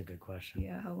 That is a good question.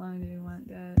 Yeah, how long do we want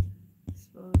that? I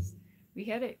suppose we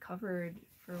had it covered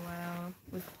for a while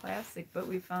with plastic, but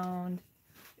we found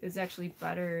it was actually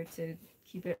better to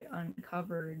keep it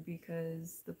uncovered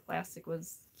because the plastic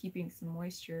was keeping some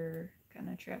moisture kind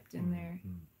of trapped in there.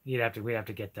 We'd have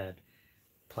to get that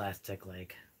plastic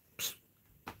like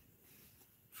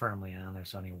firmly on there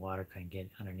so any water couldn't get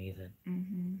underneath it.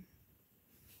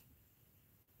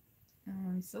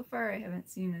 So far I haven't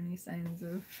seen any signs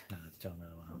of it's doing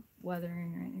really well.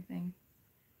 Weathering or anything.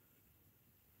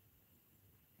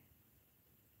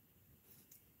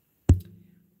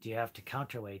 Do you have to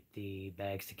counterweight the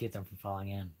bags to keep them from falling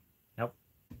in? Nope.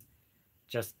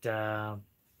 Just the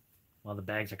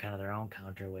bags are kind of their own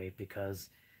counterweight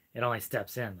because it only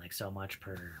steps in like so much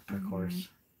per course.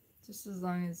 Just as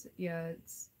long as it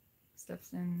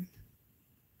steps in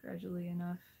gradually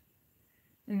enough.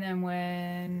 And then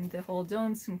when the whole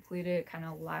dome's completed, it kind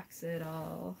of locks it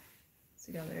all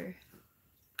together.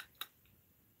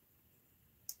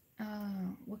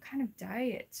 What kind of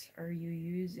diet are you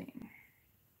using?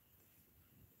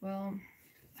 Well,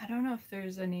 I don't know if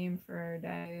there's a name for our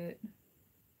diet,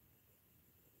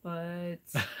 but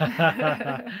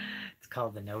it's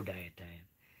called the no diet diet.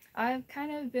 I've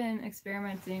kind of been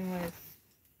experimenting with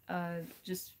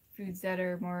just foods that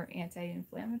are more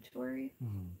anti-inflammatory.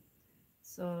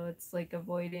 So it's like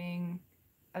avoiding,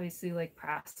 obviously, like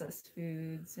processed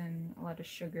foods and a lot of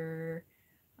sugar,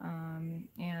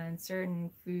 and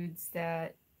certain foods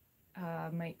that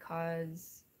might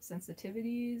cause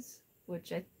sensitivities,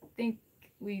 which I think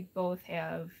we both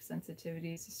have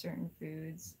sensitivities to certain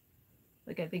foods.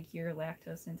 Like I think you're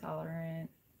lactose intolerant.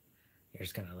 You're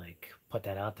just gonna like put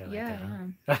that out there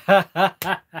like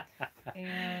that, huh?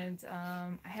 And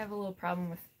I have a little problem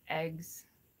with eggs,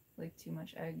 like too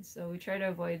much eggs. So we try to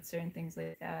avoid certain things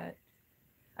like that.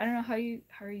 I don't know how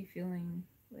are you feeling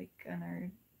like on our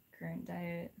current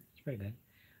diet? It's pretty good.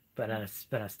 But it's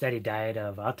been a steady diet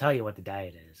of, I'll tell you what the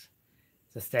diet is.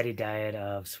 It's a steady diet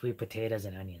of sweet potatoes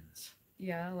and onions.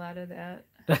 Yeah, a lot of that.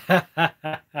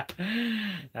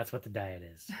 That's what the diet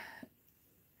is.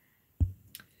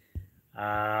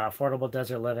 Affordable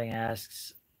Desert Living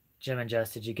asks, Jim and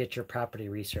Jess, did you get your property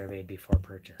resurveyed before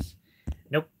purchase?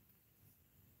 Nope.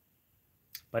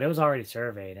 But it was already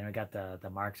surveyed and we got the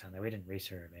marks on there. We didn't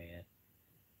resurvey it.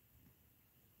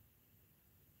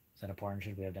 Is that important?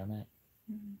 Should we have done that?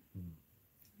 Mm-hmm.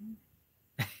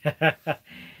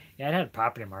 Yeah, it had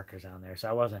property markers on there, so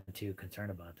I wasn't too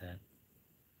concerned about that.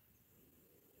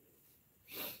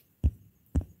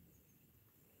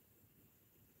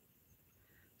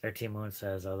 13 Moon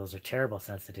says, oh, those are terrible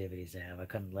sensitivities to have. I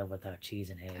couldn't live without cheese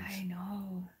and eggs. I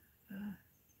know. Ugh.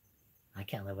 I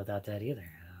can't live without that either.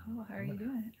 Oh, how are you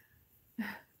doing?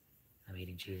 I'm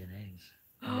eating cheese and eggs.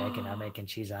 I'm making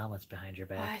cheese omelets behind your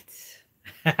back.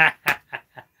 What?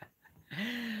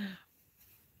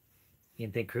 You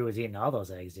didn't think Crew was eating all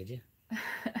those eggs, did you?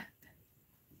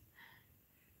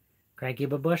 Cranky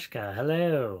Babushka,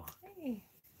 hello. Hey.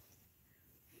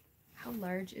 How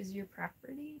large is your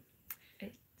property?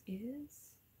 It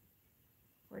is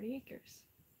 40 acres.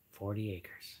 40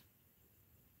 acres.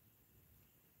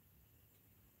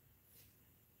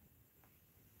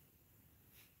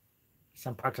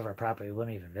 Some parts of our property we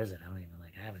wouldn't even visit. I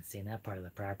haven't seen that part of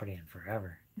the property in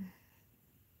forever.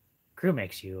 Crew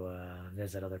makes you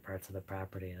visit other parts of the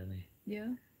property, doesn't he?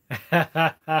 Yeah.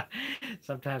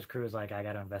 Sometimes Crew's like, I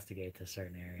got to investigate this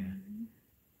certain area. Mm-hmm.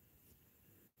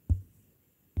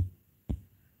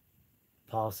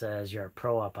 Paul says, you're a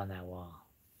pro up on that wall.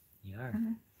 You are.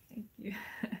 Thank you.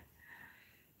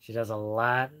 She does a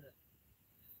lot.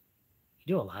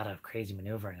 You do a lot of crazy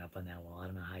maneuvering up on that wall. I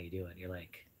don't know how you do it. You're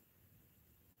like...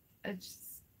 I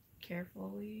just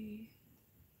carefully...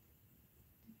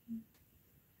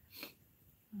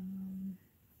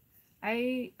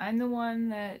 I'm the one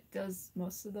that does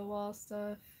most of the wall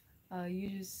stuff. You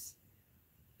just...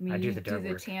 I do the dirt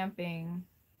work. Tamping.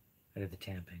 I do the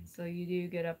tamping. So you do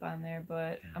get up on there,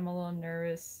 but yeah. I'm a little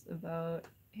nervous about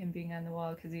him being on the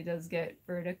wall because he does get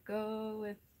vertigo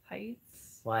with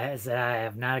heights. Well, I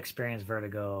have not experienced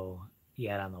vertigo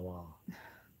yet on the wall,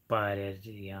 but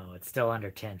it's still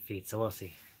under 10 feet, so we'll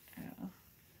see.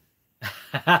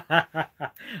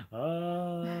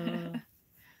 Oh.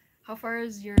 How far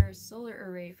is your solar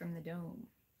array from the dome?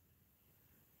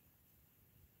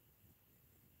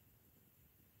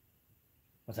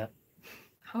 What's that?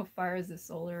 How far is the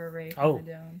solar array from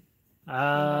the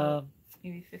dome?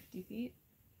 Maybe 50 feet?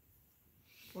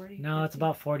 40? No, 50? It's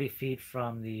about 40 feet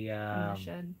from the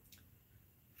shed.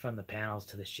 From the panels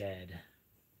to the shed.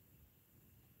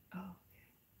 Oh,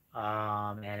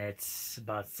 okay. And it's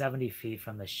about 70 feet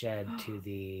from the shed to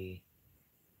the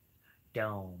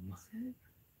dome. Is it?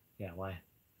 Yeah, why?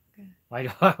 Okay.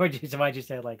 Why'd you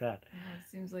say it like that? It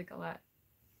seems like a lot.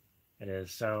 It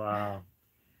is. So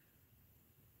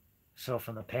so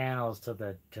from the panels to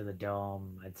the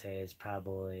dome, I'd say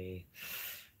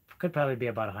could probably be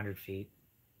about 100 feet.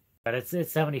 But it's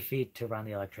 70 feet to run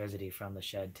the electricity from the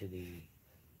shed to the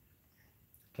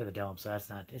dome, so it's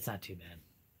not too bad.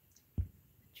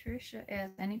 Trisha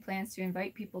asks, any plans to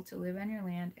invite people to live on your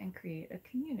land and create a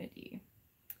community?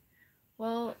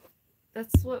 Well,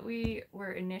 that's what we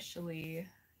were initially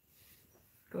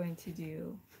going to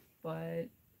do, but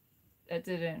it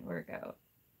didn't work out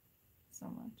so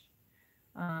much.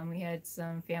 We had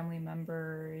some family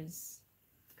members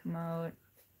come out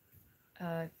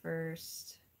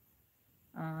first,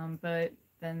 but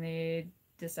then they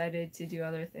decided to do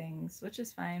other things, which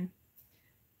is fine.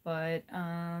 But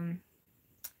I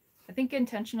think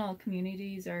intentional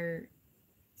communities are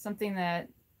something that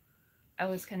I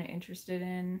was kind of interested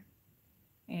in,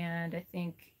 and I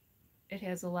think it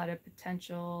has a lot of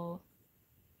potential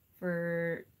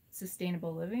for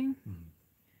sustainable living. Mm-hmm.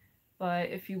 But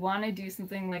if you want to do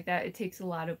something like that, it takes a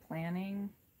lot of planning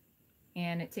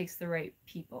and it takes the right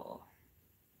people.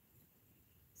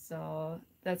 So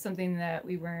that's something that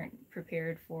we weren't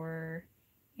prepared for,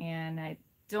 and I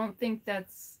don't think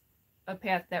that's a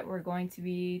path that we're going to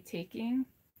be taking.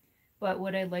 But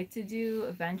what I'd like to do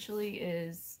eventually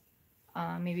is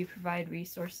maybe provide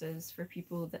resources for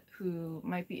people who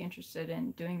might be interested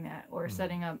in doing that, or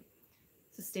setting up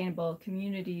sustainable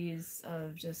communities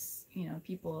of just,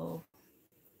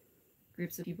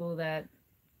 groups of people that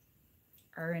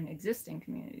are in existing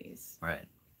communities. Right.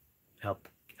 Help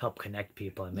connect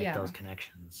people and make those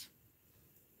connections.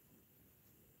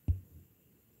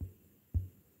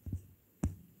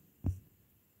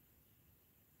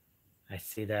 I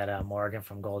see that Morgan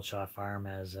from Goldshaw Farm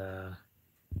has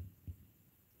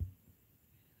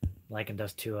likened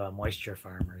us to moisture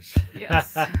farmers.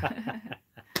 Yes.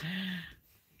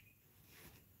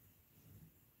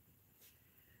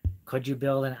 Could you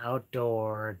build an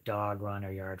outdoor dog run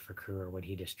or yard for crew, or would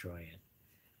he destroy it?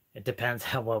 It depends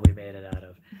on what we made it out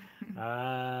of.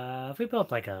 If we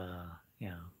built like a,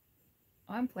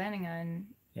 I'm planning on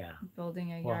yeah,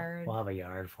 building a we'll yard. we'll have a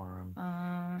yard for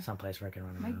him, someplace where I can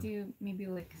run Might around. do maybe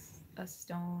like a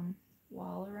stone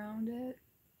wall around it.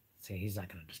 See, he's not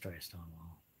going to destroy a stone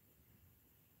wall.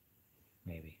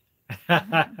 Maybe.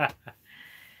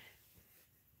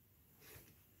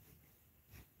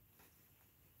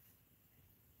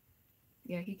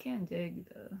 Yeah, he can dig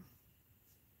though.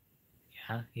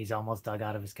 Yeah, he's almost dug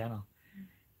out of his kennel.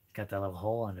 He's got that little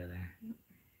hole under there.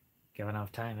 Give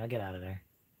enough time, he'll get out of there.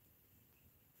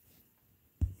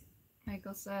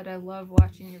 Michael said, I love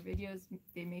watching your videos.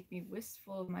 They make me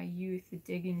wistful of my youth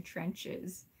digging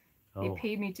trenches. They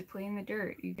paid me to play in the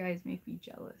dirt. You guys make me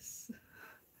jealous.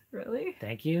 Really?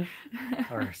 Thank you.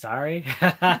 Or sorry.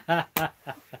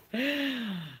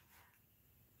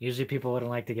 Usually people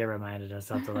wouldn't like to get reminded of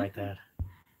something like that.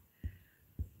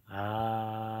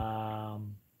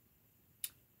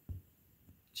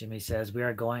 Jimmy says, we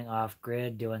are going off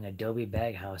grid doing Adobe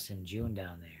Bag House in June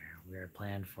down there. We are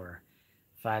planned for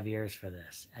 5 years for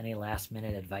this. Any last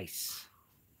minute advice?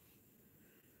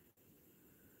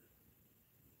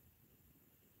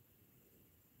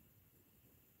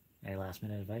 Any last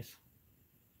minute advice?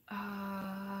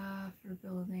 For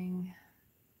building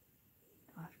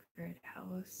off-grid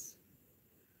house.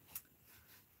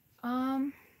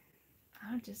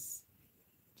 I'll just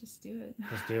do it.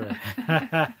 Just do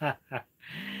it.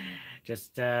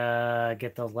 Just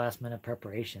get those last minute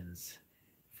preparations,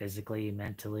 physically,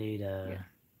 mentally, to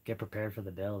get prepared for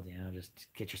the build. Just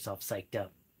get yourself psyched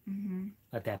up. Mm-hmm.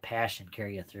 Let that passion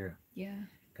carry you through. Yeah.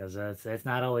 Because it's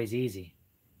not always easy.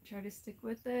 Try to stick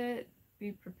with it.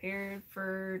 Be prepared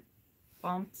for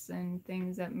bumps and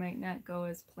things that might not go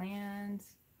as planned.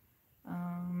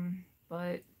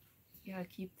 But yeah,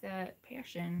 keep that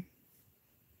passion.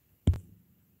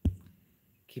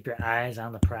 Keep your eyes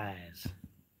on the prize.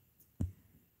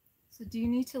 So do you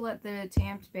need to let the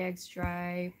tamped bags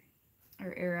dry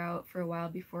or air out for a while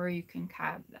before you can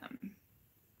cob them?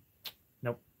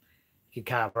 Nope. You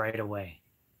can cob right away.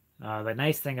 The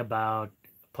nice thing about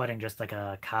putting just like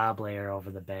a cob layer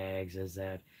over the bags is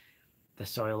that the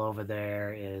soil over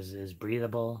there is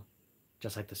breathable,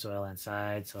 just like the soil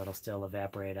inside, so it'll still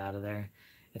evaporate out of there.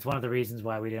 It's one of the reasons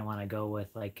why we didn't want to go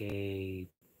with like a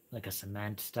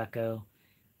cement stucco,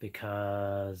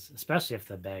 because especially if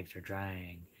the bags are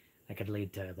drying, that could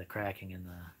lead to the cracking in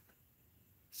the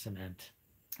cement.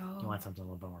 Oh, you want something a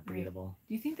little bit more breathable. Right.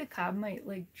 Do you think the cob might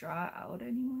like draw out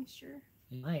any moisture?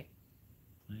 It might.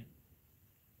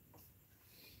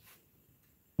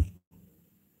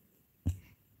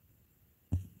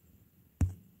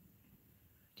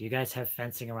 Do you guys have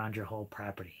fencing around your whole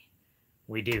property?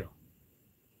 We do.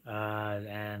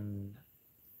 And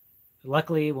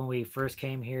luckily, when we first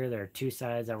came here, there are 2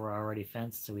 sides that were already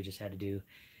fenced, so we just had to do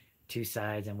 2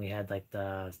 sides, and we had like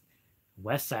the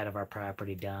west side of our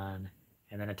property done,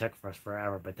 and then it took for us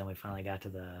forever, but then we finally got to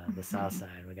the south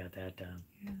side. We got that done.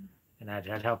 Yeah. And that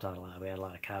helped out a lot. We had a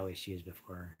lot of cow issues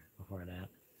before that.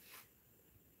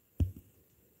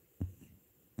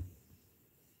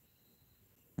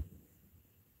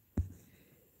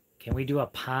 Can we do a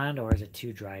pond, or is it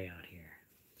too dry out here?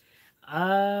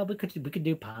 We could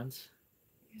do ponds,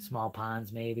 small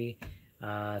ponds maybe.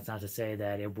 It's not to say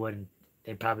that it wouldn't.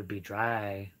 They'd probably be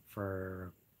dry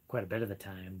for quite a bit of the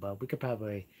time, but we could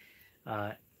probably.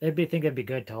 Think it'd be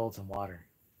good to hold some water.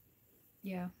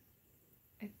 Yeah,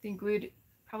 I think we'd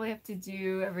probably have to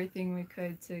do everything we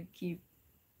could to keep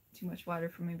too much water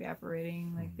from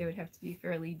evaporating. Like they would have to be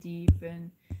fairly deep and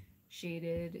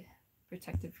shaded,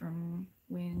 protected from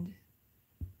wind.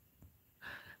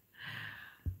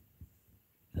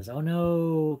 Says, oh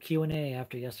no, Q&A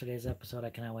after yesterday's episode. I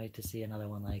cannot wait to see another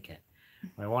one like it.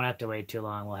 We won't have to wait too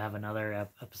long. We'll have another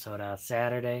episode out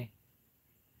Saturday.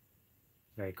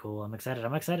 Very cool. I'm excited.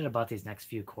 I'm excited about these next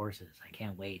few courses. I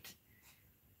can't wait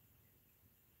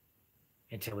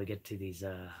until we get to these.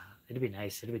 It'd be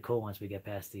nice. It'd be cool once we get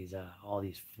past these all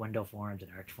these window forms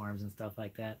and arch forms and stuff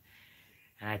like that.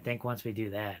 And I think once we do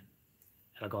that,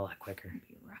 it'll go a lot quicker.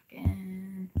 Be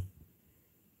rocking.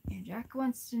 And Jack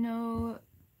wants to know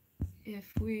if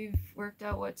we've worked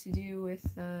out what to do with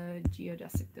the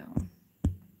geodesic dome.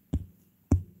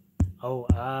 Oh,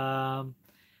 I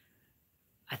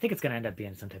think it's going to end up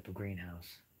being some type of greenhouse.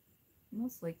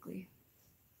 Most likely.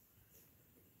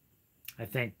 I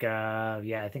think,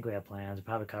 I think we have plans.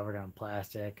 Probably covered on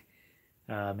plastic.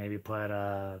 Maybe put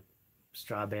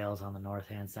straw bales on the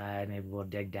north-hand side. Maybe we'll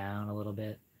dig down a little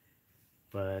bit.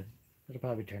 But it'll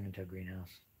probably turn into a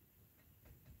greenhouse.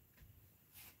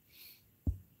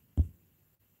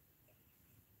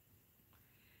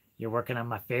 You're working on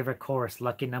my favorite course,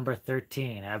 lucky number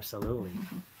 13. Absolutely.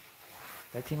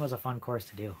 13 was a fun course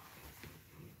to do.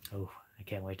 Oh, I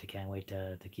can't wait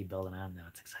to keep building on though.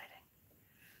 It's exciting.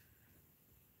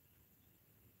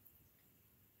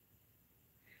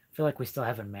 I feel like we still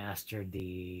haven't mastered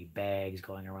the bags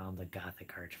going around the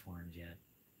Gothic arch forms yet.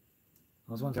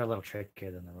 Those ones are a little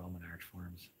trickier than the Roman arch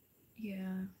forms.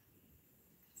 Yeah.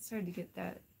 It's hard to get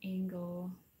that angle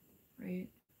right.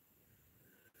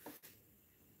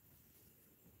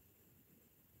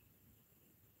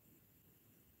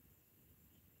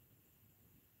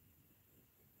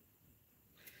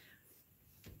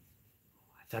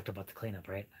 I talked about the cleanup,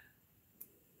 right?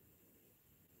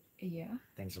 Yeah.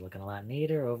 Things are looking a lot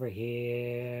neater over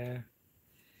here.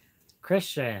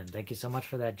 Christian, thank you so much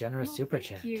for that generous super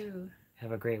chat. Thank you.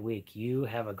 Have a great week. You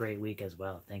have a great week as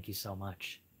well. Thank you so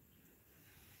much.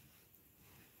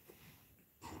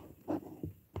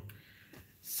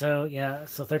 So yeah,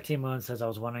 so 13 Moon says I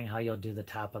was wondering how you'll do the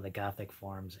top of the Gothic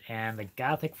forms, and the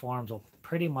Gothic forms will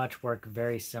pretty much work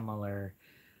very similar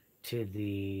to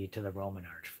the Roman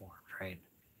arch forms, right?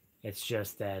 It's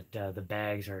just that the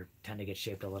bags tend to get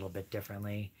shaped a little bit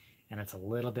differently, and it's a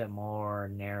little bit more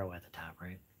narrow at the top,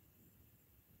 right?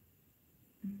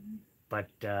 Mm-hmm. But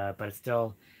it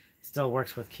still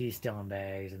works with keystone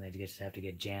bags, and they just have to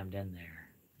get jammed in there,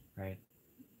 right?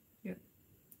 Yep.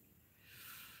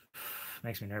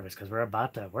 Makes me nervous because we're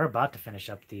about to finish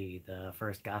up the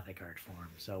first Gothic arch form,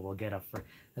 so we'll get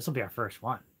this will be our first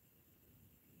one.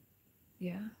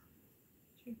 Yeah.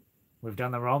 Sure. We've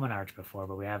done the Roman arch before,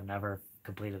 but we have never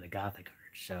completed the Gothic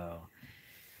arch, so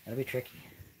that'll be tricky.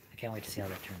 I can't wait to see how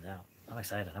that turns out. I'm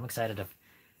excited.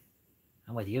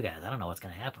 I'm with you guys. I don't know what's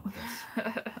going to happen with this.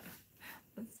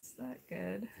 That's not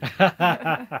good.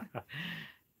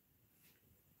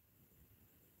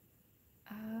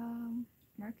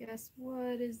 Marcus,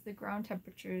 what is the ground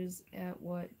temperatures at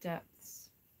what depths?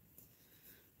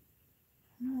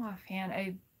 I don't know offhand.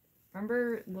 I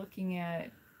remember looking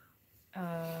at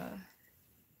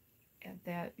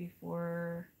that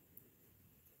before.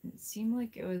 It seemed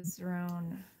like it was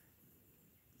around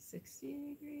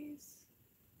 60 degrees,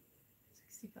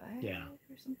 65, yeah,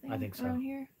 or something. I think so. Around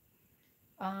here.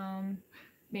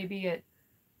 Maybe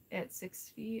at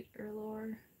 6 feet or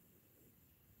lower.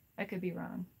 I could be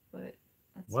wrong, but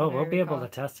that's well, we'll be able to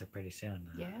test it pretty soon.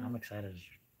 Yeah, I'm excited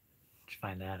to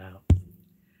find that out.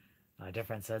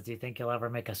 Different says, do you think you'll ever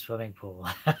make a swimming pool?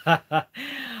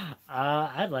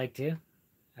 I'd like to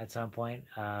at some point.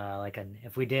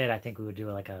 If we did, I think we would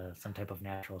do some type of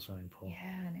natural swimming pool.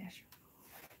 Yeah, natural.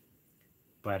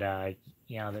 But that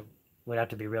would have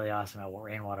to be really awesome at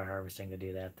rainwater harvesting to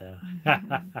do that, though.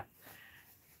 Mm-hmm.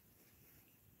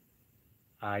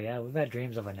 Yeah, we've had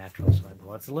dreams of a natural swimming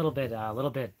pool. It's a little bit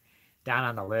down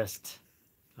on the list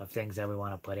of things that we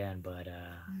want to put in, but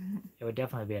it would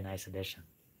definitely be a nice addition.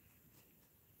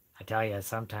 I tell you,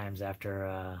 sometimes after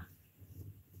a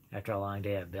long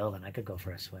day of building, I could go for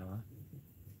a swim. Huh?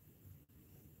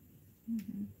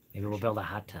 Mm-hmm. Maybe we'll build a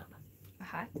hot tub. A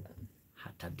hot tub.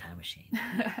 Hot tub time machine.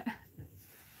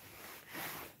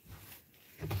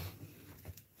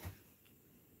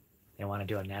 They want to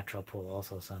do a natural pool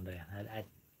also someday.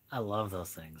 I love those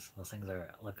things. Those things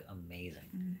look amazing.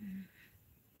 Mm-hmm.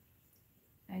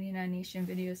 99 Nation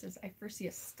video says, I foresee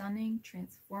a stunning,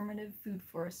 transformative food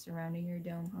forest surrounding your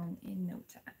dome home in no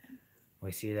time.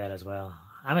 We see that as well.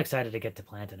 I'm excited to get to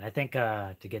planting. I think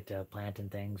to get to planting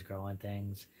things, growing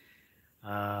things,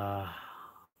 I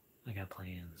got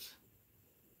plans.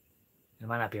 I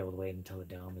might not be able to wait until the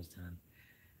dome is done.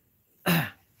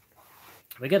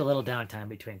 We get a little downtime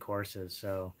between courses,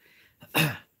 so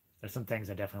there's some things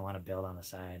I definitely want to build on the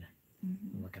side.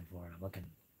 Mm-hmm. I'm looking for it. I'm looking.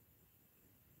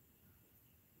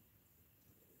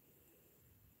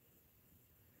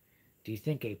 Do you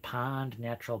think a pond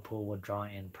natural pool would draw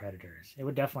in predators? It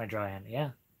would definitely draw in,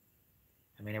 yeah.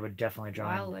 I mean, it would definitely draw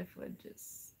Wildlife would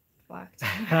just flock to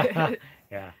it.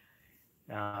 Yeah.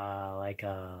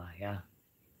 Yeah.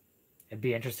 It'd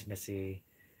be interesting to see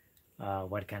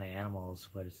what kind of animals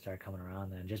would start coming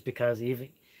around then. Just because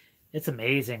it's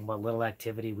amazing what little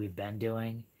activity we've been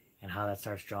doing and how that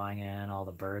starts drawing in all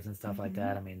the birds and stuff like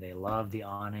that. I mean, they love the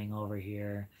awning over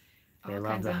here. They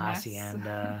love the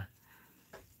hacienda.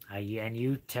 And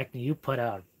you put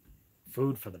out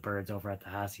food for the birds over at the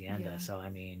hacienda. Yeah. So, I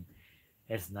mean,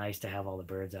 it's nice to have all the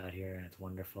birds out here, and it's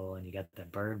wonderful. And you got the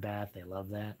bird bath. They love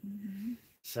that. Mm-hmm.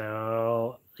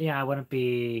 So, yeah, I wouldn't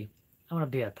be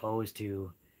opposed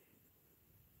to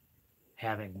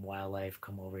having wildlife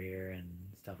come over here and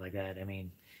stuff like that. I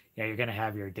mean, yeah, you're going to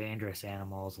have your dangerous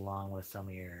animals along with some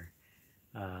of your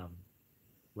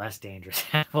less dangerous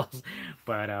animals.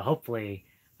 But hopefully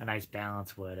a nice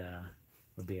balance would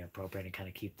be appropriate and kind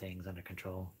of keep things under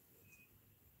control.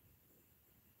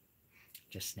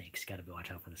 Just snakes. Got to be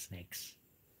watch out for the snakes.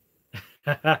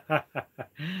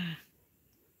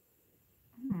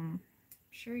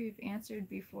 Sure you've answered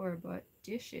before, but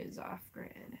dishes off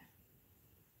grid.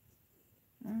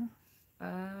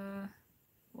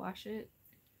 Wash it.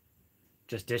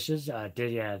 Just dishes.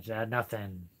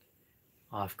 Nothing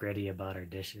off griddy about our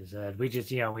dishes. We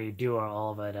just we do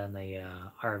all of it on the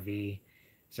RV,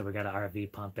 so we got an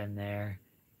RV pump in there,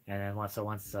 and then once we're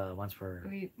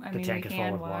the tank is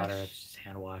full with water, it just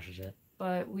hand washes it.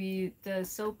 But the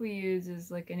soap we use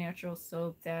is like a natural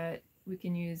soap that we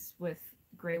can use with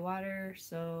gray water,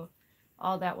 so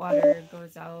all that water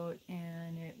goes out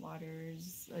and it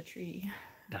waters a tree.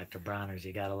 Dr. Bronner's,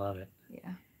 you gotta love it.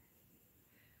 Yeah.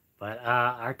 But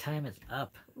our time is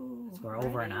up. Ooh, so we're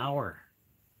over an hour.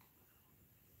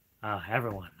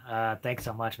 Everyone, thanks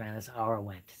so much, man. This hour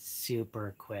went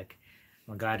super quick.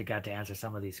 I'm glad you got to answer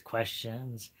some of these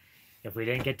questions. If we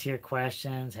didn't get to your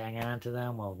questions, hang on to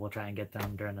them. We'll try and get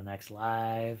them during the next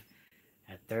live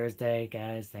at Thursday,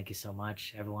 guys. Thank you so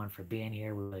much, everyone, for being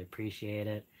here. We really appreciate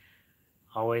it.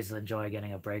 Always enjoy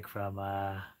getting a break from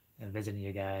and visiting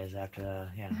you guys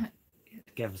after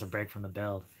give us a break from the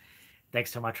build.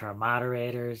 Thanks so much to our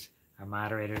moderators. Our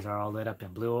moderators are all lit up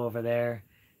in blue over there.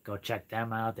 Go check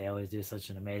them out. They always do such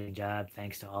an amazing job.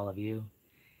 Thanks to all of you.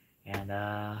 And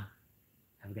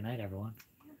have a good night, everyone.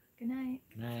 Good night.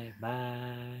 Good night.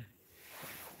 Bye.